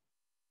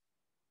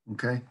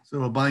 Okay, so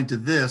it'll bind to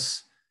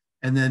this,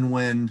 and then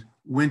when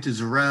Wnt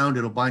is around,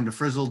 it'll bind to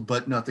frizzled,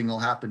 but nothing will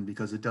happen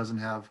because it doesn't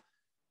have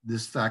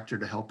this factor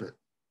to help it.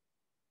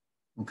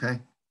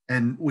 Okay,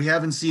 and we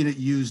haven't seen it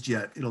used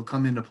yet. It'll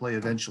come into play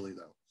eventually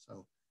though.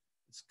 So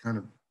it's kind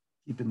of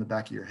keep in the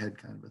back of your head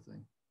kind of a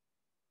thing.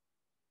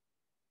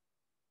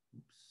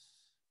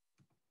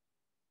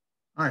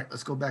 All right,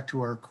 let's go back to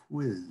our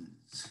quiz.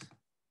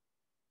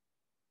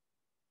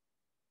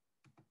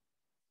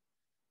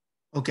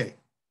 Okay,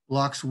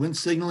 blocks Wnt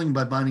signaling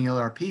by binding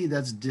LRP.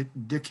 That's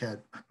Dickoff.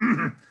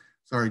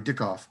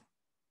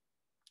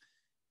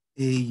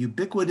 A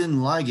ubiquitin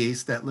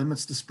ligase that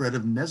limits the spread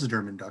of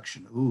mesoderm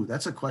induction. Ooh,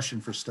 that's a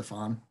question for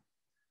Stefan.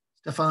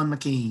 Stefan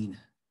McCain.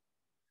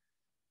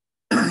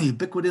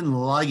 Ubiquitin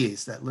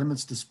ligase that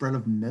limits the spread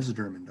of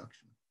mesoderm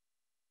induction.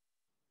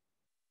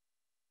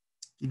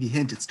 Give you a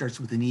hint, it starts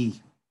with an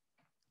E.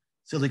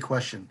 Silly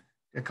question.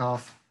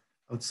 Dickoff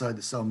outside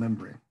the cell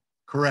membrane.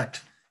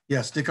 Correct.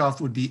 Yes, Dickoff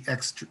would be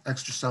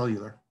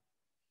extracellular.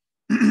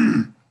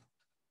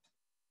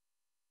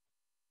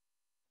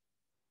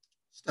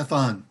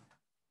 Stefan,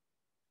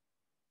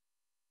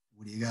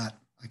 what do you got?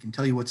 I can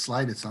tell you what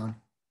slide it's on.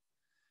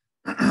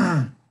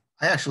 I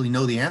actually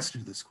know the answer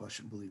to this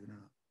question, believe it or not.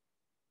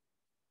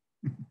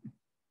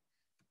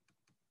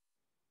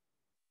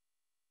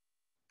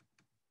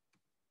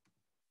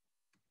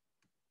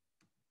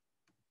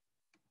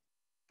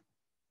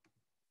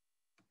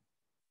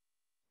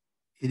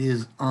 It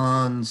is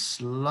on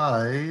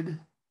slide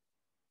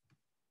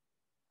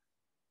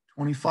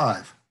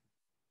 25.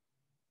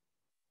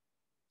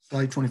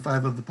 Slide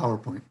 25 of the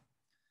PowerPoint.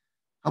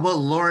 How about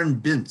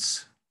Lauren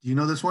Bintz? Do you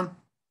know this one?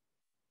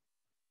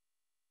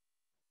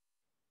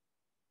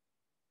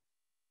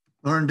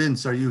 Lauren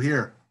Bintz, are you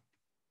here?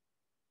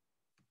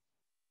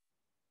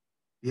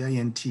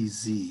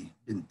 B-I-N-T-Z,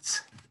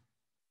 Bintz.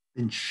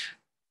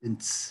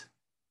 Bintz.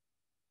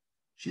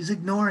 She's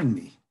ignoring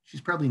me.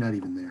 She's probably not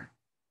even there.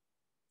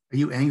 Are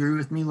you angry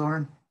with me,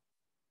 Lauren?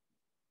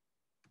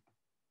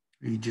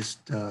 Or are you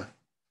just not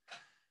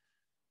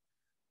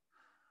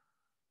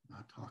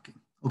talking?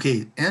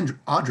 Okay, and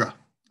Audra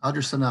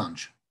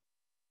Sanange.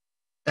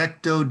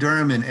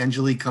 Ectodermin,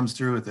 Angelique comes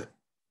through with it.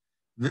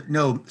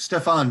 No,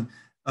 Stefan,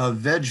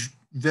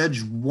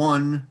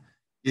 VEG1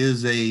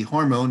 is a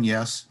hormone,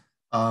 yes.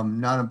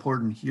 Not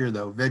important here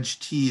though.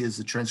 VEG-T is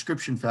the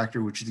transcription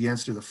factor, which is the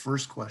answer to the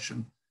first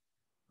question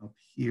up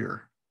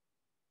here.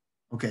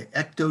 Okay,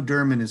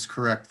 ectodermin is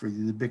correct for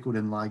the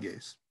ubiquitin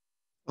ligase.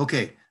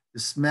 Okay, the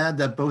SMAD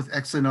that both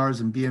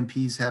XNRs and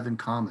BMPs have in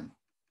common.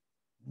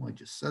 Oh, I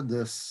just said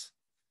this.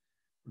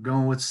 We're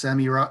going with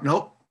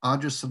nope,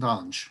 Audra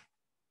Sanange.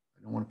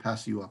 I don't want to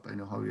pass you up. I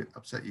know how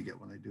upset you get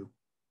when I do.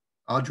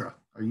 Audra,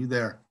 are you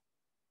there?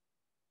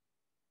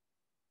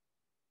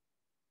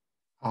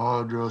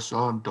 Audra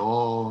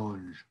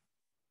Sanange.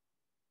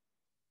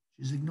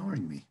 She's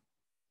ignoring me.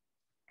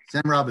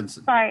 Sam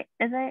Robinson. Sorry,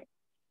 is it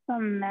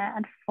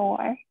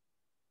SMAD4?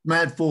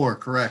 SMAD4,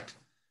 correct.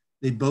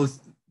 They both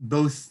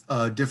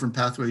different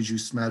pathways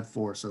use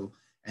SMAD4. So,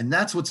 and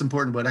that's what's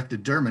important about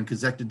ectodermin,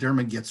 because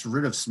ectodermin gets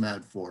rid of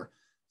SMAD4.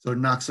 So it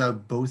knocks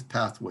out both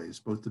pathways,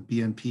 both the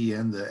BMP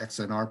and the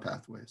XNR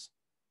pathways.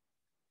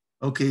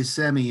 Okay,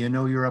 Sammy, you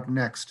know you're up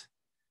next.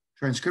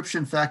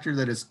 Transcription factor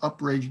that is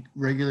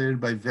upregulated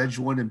by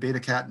VEG1 and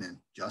beta-catenin.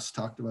 Just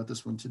talked about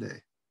this one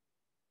today.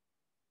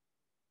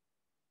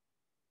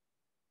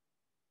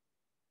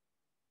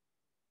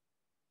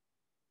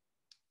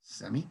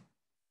 Sammy?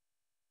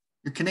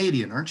 You're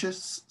Canadian, aren't you,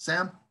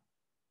 Sam?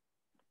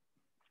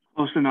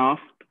 Close enough.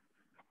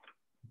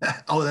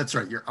 Oh, that's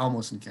right. You're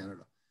almost in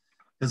Canada.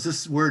 Because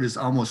this word is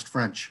almost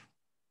French.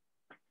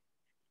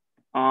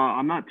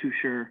 I'm not too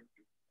sure.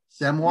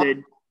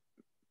 Samois?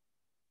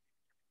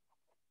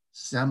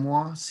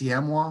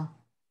 Siamois?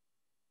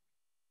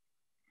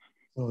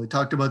 So we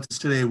talked about this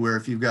today, where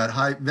if you've got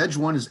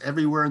VEG1 is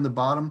everywhere in the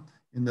bottom,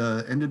 in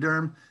the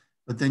endoderm,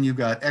 but then you've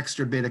got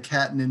extra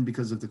beta-catenin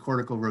because of the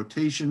cortical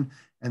rotation,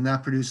 and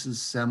that produces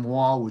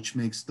Samois, which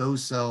makes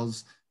those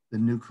cells the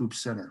nucleus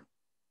center.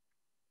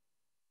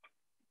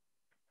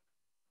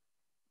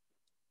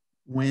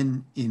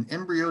 When in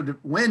embryo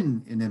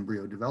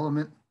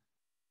development,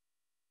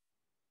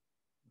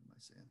 what am I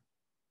saying?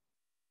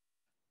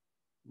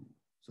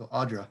 So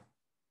Audra,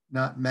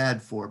 not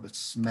MAD4, but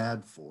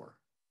SMAD4.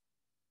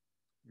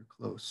 You're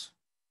close.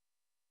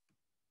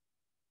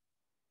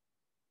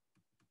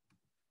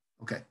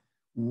 Okay.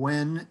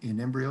 When in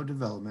embryo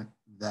development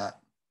that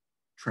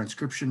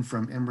transcription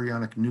from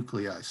embryonic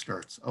nuclei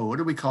starts. Oh, what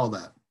do we call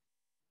that?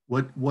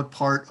 What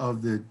part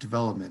of the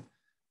development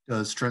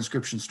does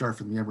transcription start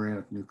from the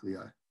embryonic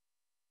nuclei?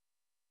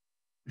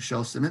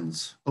 Michelle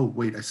Simmons? Oh,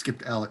 wait, I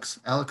skipped Alex.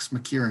 Alex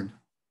McKieran.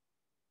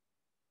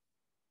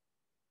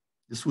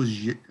 This was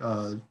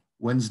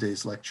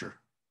Wednesday's lecture.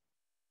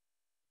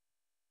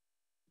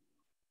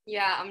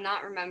 Yeah, I'm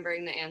not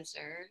remembering the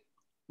answer.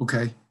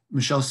 Okay.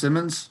 Michelle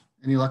Simmons,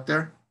 any luck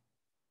there?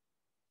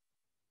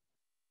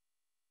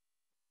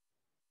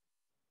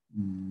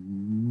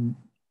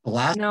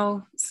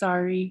 No,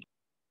 sorry.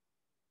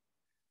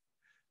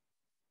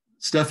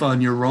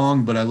 Stefan, you're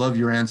wrong, but I love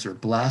your answer.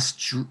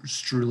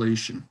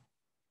 Blastulation.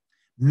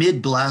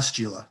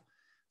 Mid-blastula.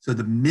 So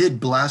the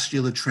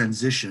mid-blastula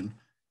transition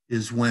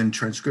is when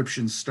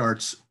transcription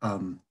starts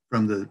from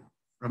the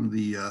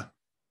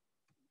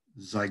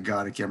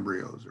zygotic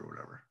embryos or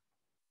whatever.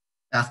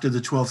 After the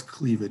 12th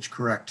cleavage,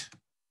 correct.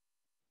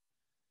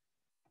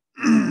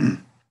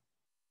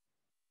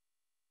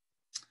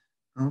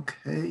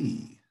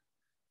 Okay.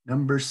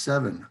 Number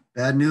 7.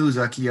 Bad news,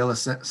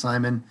 Akiela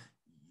Simon,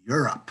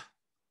 you're up.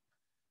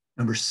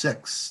 Number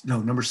 6.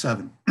 No, number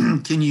 7.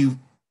 Can you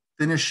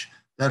finish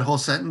that whole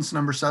sentence,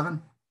 number 7?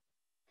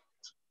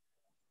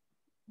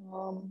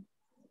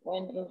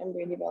 When in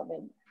embryo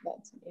development,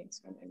 that's an eggs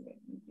from embryo.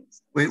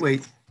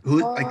 Wait.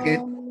 Who? I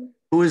can't.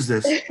 Who is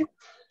this?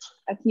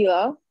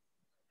 Akiela.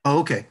 Oh,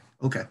 okay.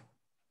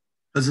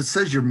 Because it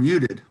says you're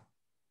muted.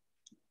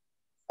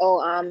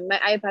 Oh, my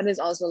iPad is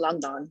also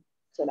logged on,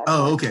 so that's.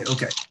 Oh, okay.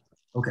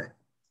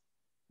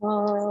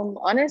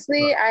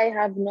 Honestly, I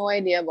have no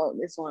idea about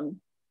this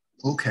one.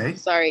 Okay.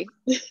 Sorry.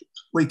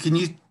 Wait, can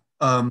you?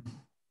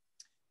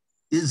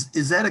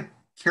 Is that a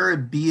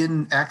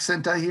Caribbean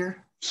accent I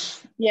hear?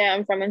 Yeah,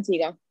 I'm from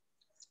Antigua.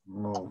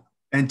 Oh,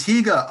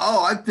 Antigua.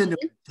 Oh, I've been to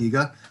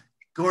Antigua.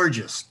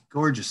 Gorgeous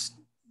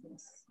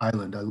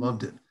island. I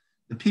loved it.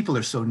 The people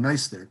are so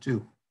nice there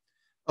too.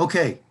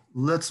 Okay,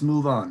 let's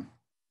move on.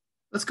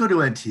 Let's go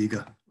to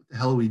Antigua. What the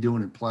hell are we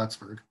doing in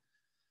Plattsburgh?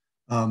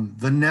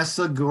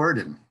 Vanessa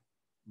Gordon.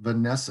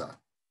 Vanessa.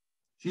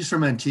 She's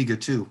from Antigua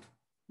too.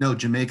 No,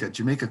 Jamaica,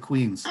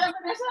 Queens.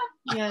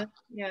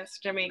 Yes,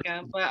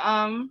 Jamaica. But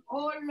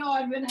oh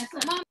Lord, Vanessa.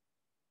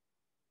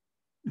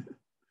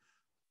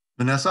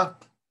 Vanessa?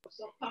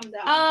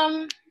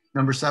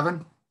 Number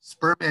 7,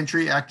 sperm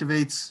entry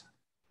activates.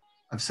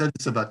 I've said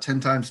this about 10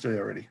 times today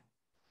already.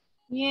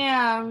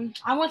 Yeah,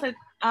 I want to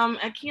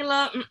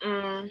Akiela.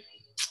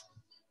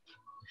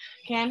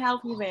 Can't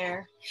help you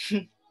there.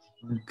 Okay.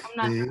 I'm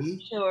not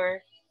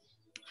sure.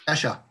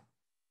 Esha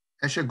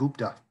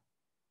Gupta.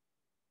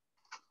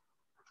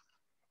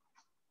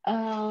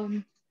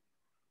 I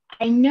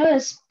know the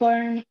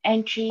sperm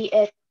entry,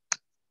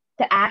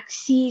 the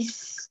axes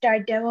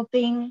start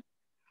developing.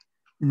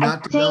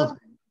 Not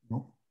developing.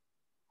 No.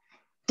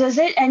 Does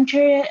it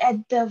enter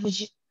at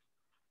the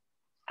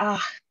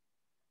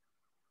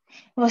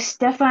well,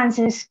 Stefan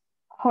says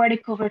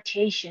cortical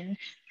rotation.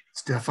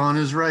 Stefan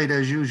is right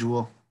as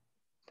usual.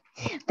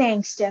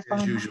 Thanks,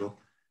 Stefan. As usual.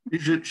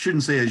 You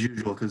shouldn't say as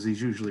usual because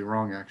he's usually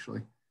wrong,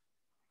 actually.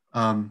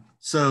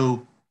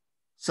 So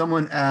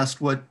someone asked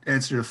what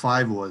answer to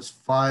 5 was.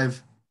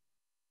 5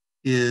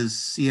 is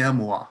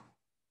Siamois,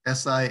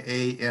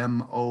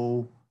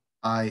 Siamois.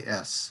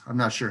 I'm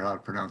not sure how to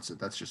pronounce it.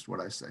 That's just what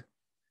I say.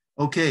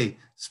 Okay,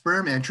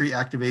 sperm entry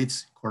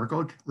activates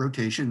cortical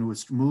rotation,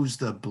 which moves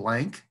the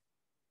blank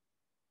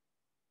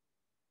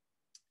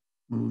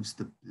to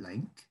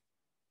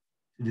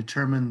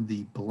determine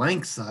the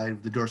blank side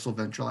of the dorsal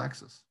ventral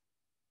axis.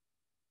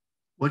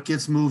 What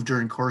gets moved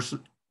during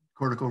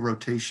cortical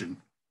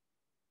rotation?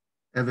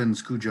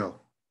 Evans, Cujo.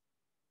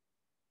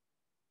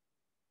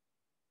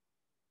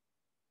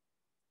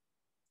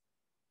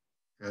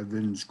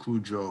 Evans,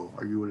 Cujo,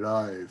 are you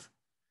alive?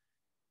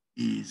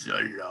 He's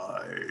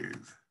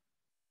alive.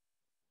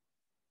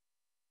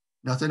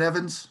 Nothing,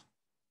 Evans?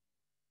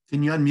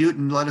 Can you unmute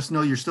and let us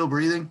know you're still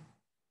breathing?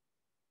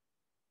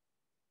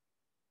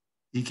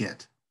 He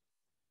can't.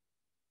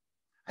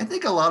 I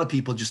think a lot of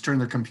people just turn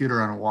their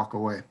computer on and walk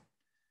away.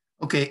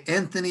 Okay,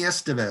 Anthony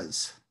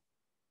Estevez.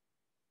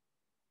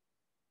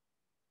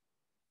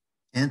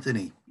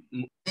 Anthony.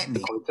 The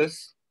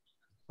cortex.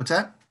 What's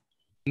that?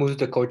 Move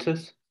the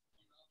cortex.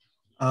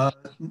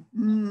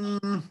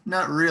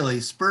 Not really.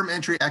 Sperm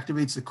entry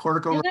activates the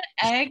cortical. Is it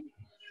egg?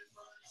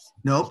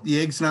 Nope, the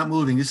egg's not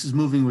moving. This is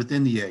moving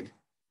within the egg.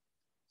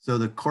 So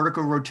the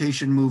cortical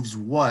rotation moves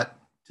what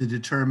to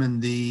determine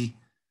the,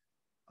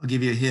 I'll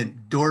give you a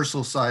hint,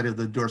 dorsal side of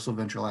the dorsal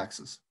ventral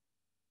axis.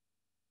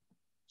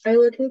 Are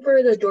you looking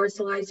for the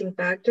dorsalizing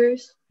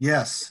factors?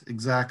 Yes,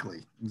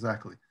 exactly.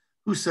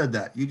 Who said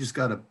that? You just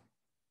got a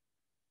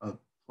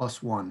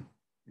 +1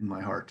 in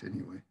my heart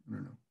anyway. I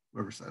don't know,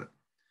 whoever said it.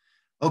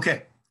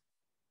 Okay,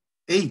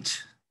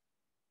 8.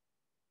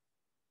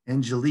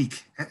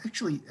 Angelique.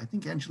 Actually, I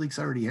think Angelique's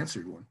already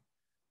answered one.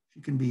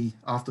 She can be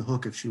off the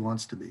hook if she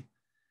wants to be.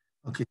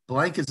 Okay,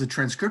 blank is a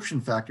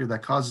transcription factor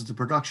that causes the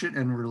production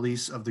and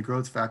release of the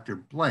growth factor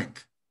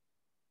blank.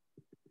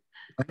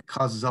 Blank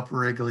causes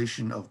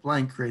upregulation of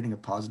blank, creating a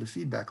positive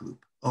feedback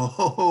loop.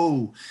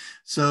 Oh,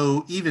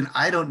 so even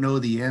I don't know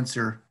the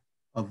answer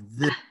of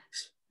this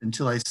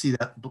until I see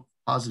that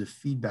positive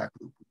feedback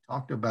loop. We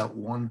talked about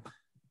one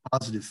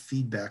positive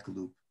feedback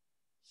loop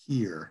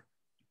here.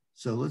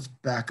 So let's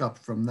back up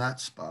from that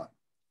spot.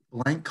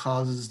 Blank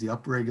causes the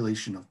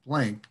upregulation of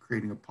blank,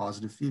 creating a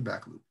positive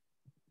feedback loop.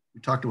 We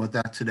talked about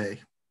that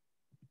today.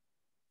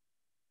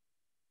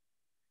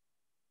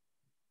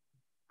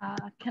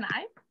 Can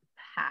I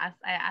pass?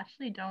 I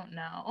actually don't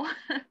know.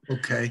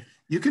 Okay,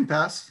 you can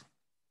pass.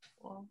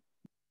 Cool.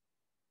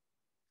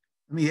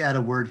 Let me add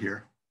a word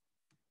here.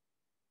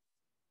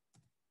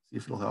 See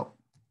if it'll help.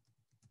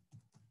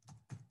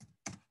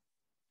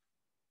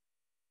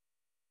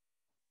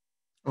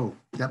 Oh,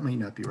 that may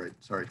not be right.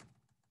 Sorry.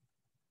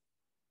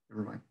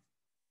 Never mind.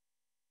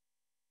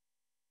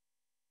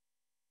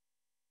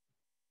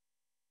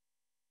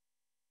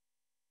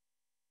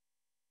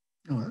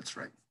 Oh, that's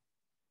right.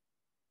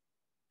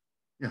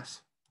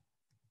 Yes.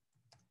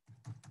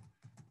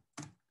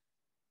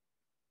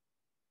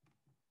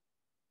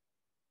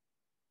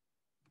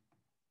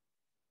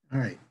 All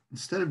right.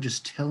 Instead of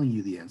just telling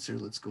you the answer,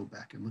 let's go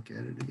back and look at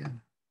it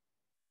again.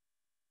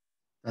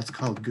 That's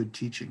called good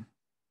teaching.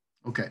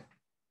 Okay.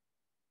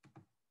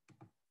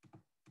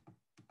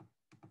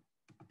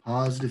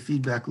 Positive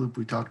feedback loop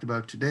we talked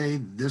about today,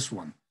 this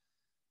one.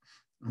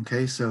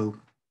 Okay, so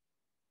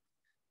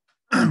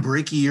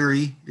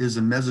brachyury is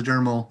a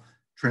mesodermal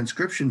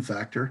transcription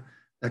factor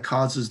that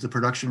causes the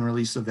production and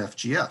release of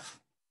FGF.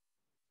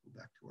 Go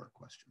back to our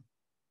question.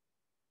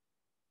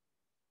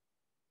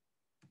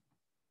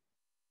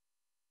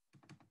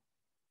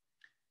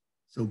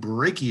 So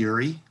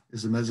brachyury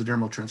is a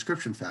mesodermal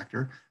transcription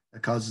factor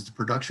that causes the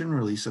production and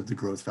release of the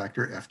growth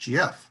factor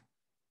FGF.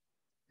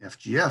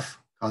 FGF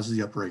causes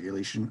the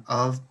upregulation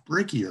of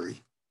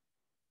brachyury,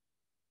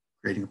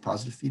 creating a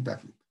positive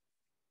feedback loop.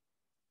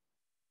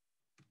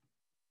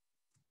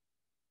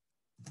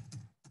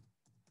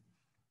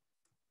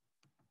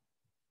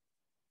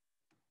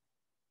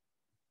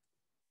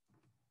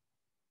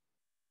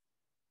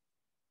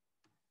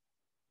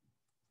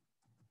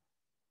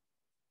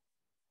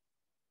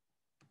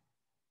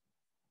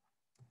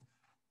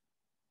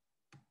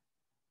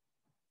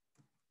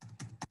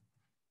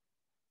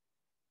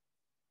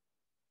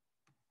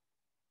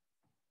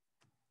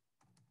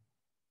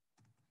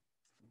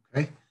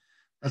 Okay,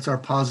 that's our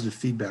positive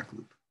feedback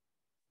loop.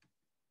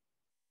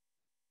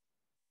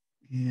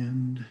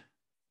 And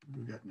what do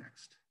we got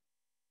next?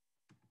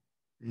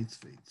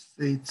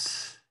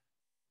 Fates.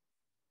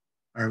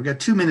 All right, we got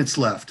 2 minutes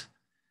left.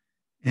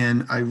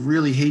 And I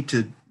really hate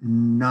to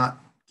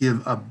not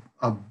give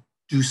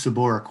Abdou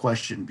Sabor a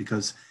question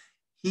because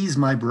he's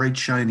my bright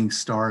shining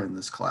star in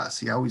this class.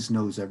 He always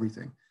knows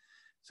everything.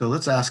 So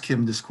let's ask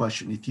him this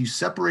question. If you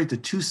separate the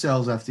two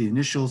cells after the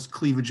initial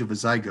cleavage of a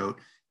zygote,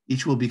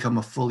 each will become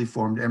a fully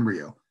formed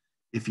embryo.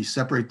 If you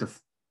separate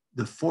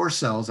the 4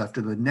 cells after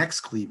the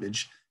next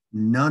cleavage,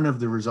 none of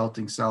the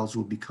resulting cells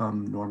will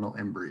become normal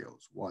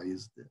embryos. Why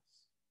is this?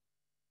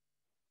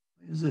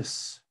 Why is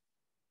this?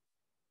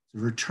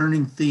 It's a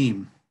returning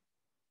theme.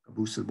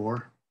 Abdou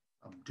Sabor.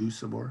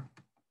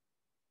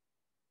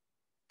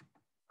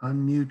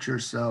 Unmute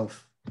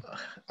yourself.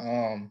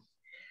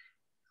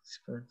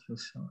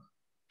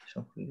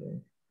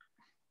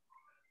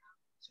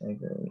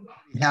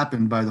 It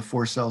happened by the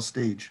 4-cell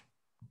stage.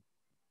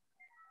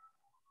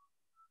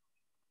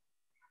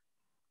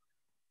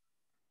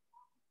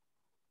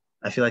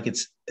 I feel like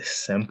it's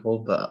simple,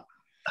 but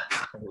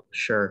I'm not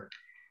sure.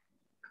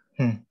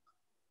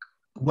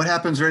 What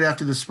happens right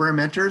after the sperm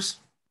enters?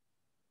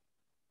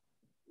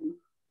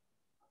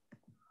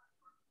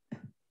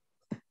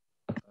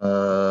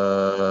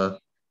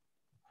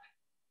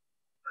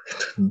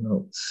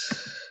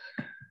 Notes.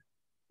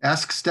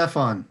 Ask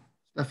Stefan.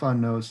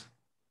 Stefan knows.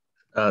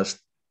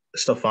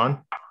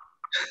 Stefan?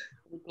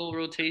 Cortical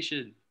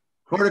rotation.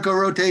 Cortical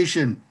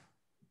rotation.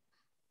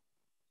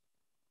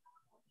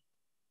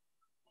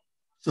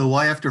 So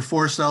why after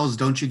 4 cells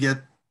don't you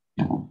get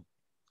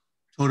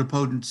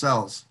totipotent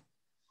cells?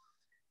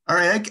 All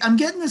right, I'm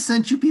getting the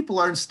sense you people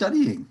aren't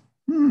studying.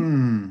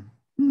 The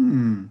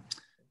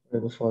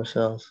 4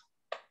 cells.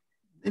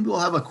 Maybe we'll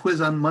have a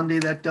quiz on Monday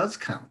that does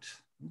count.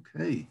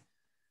 Okay.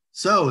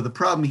 So the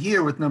problem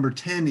here with number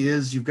 10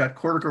 is you've got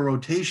cortical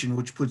rotation,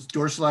 which puts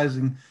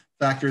dorsalizing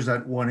factors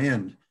at one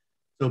end.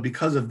 So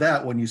because of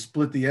that, when you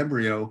split the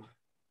embryo,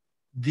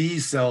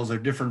 these cells are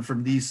different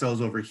from these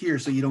cells over here,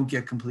 so you don't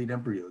get complete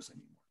embryos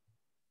anymore.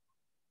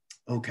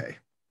 Okay.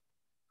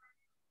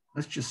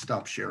 Let's just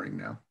stop sharing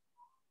now.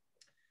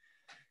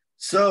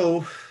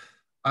 So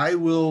I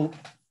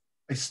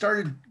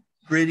started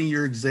grading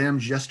your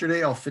exams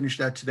yesterday. I'll finish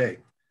that today.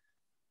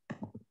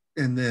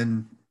 And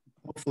then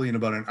hopefully in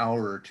about an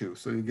hour or two.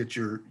 So you get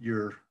your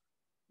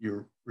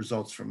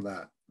results from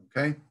that,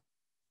 okay?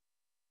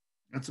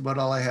 That's about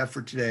all I have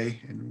for today,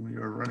 and we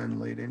are running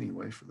late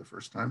anyway for the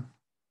first time.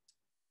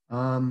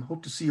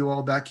 Hope to see you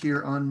all back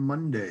here on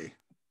Monday.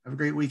 Have a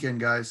great weekend,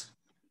 guys.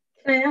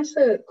 Can I ask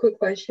a quick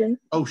question?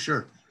 Oh,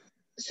 sure.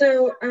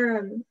 So,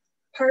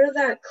 part of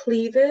that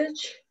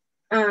cleavage,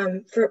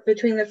 for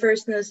between the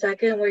first and the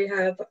second, where you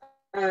have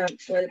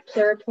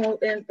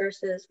pluripotent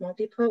versus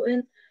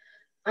multipotent,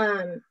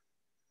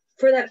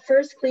 for that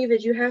first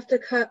cleavage, you have to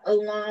cut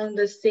along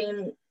the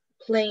same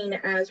plane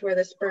as where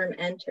the sperm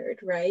entered,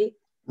 right?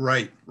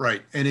 Right.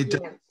 And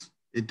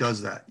it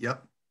does that.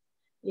 Yep.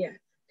 Yeah.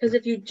 Because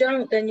if you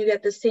don't, then you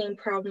get the same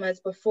problem as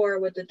before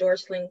with the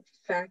dorsal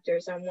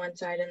factors on one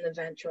side and the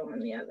ventral on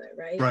the other,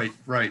 right?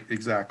 Right.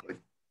 Exactly.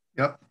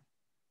 Yep.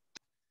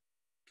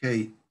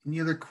 Okay.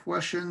 Any other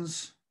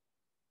questions?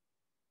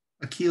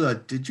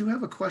 Akila, did you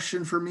have a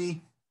question for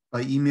me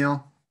by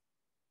email?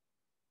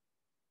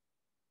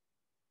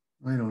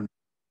 I don't know.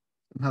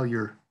 Somehow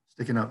you're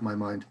sticking out in my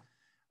mind.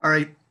 All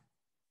right.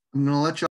 I'm going to let you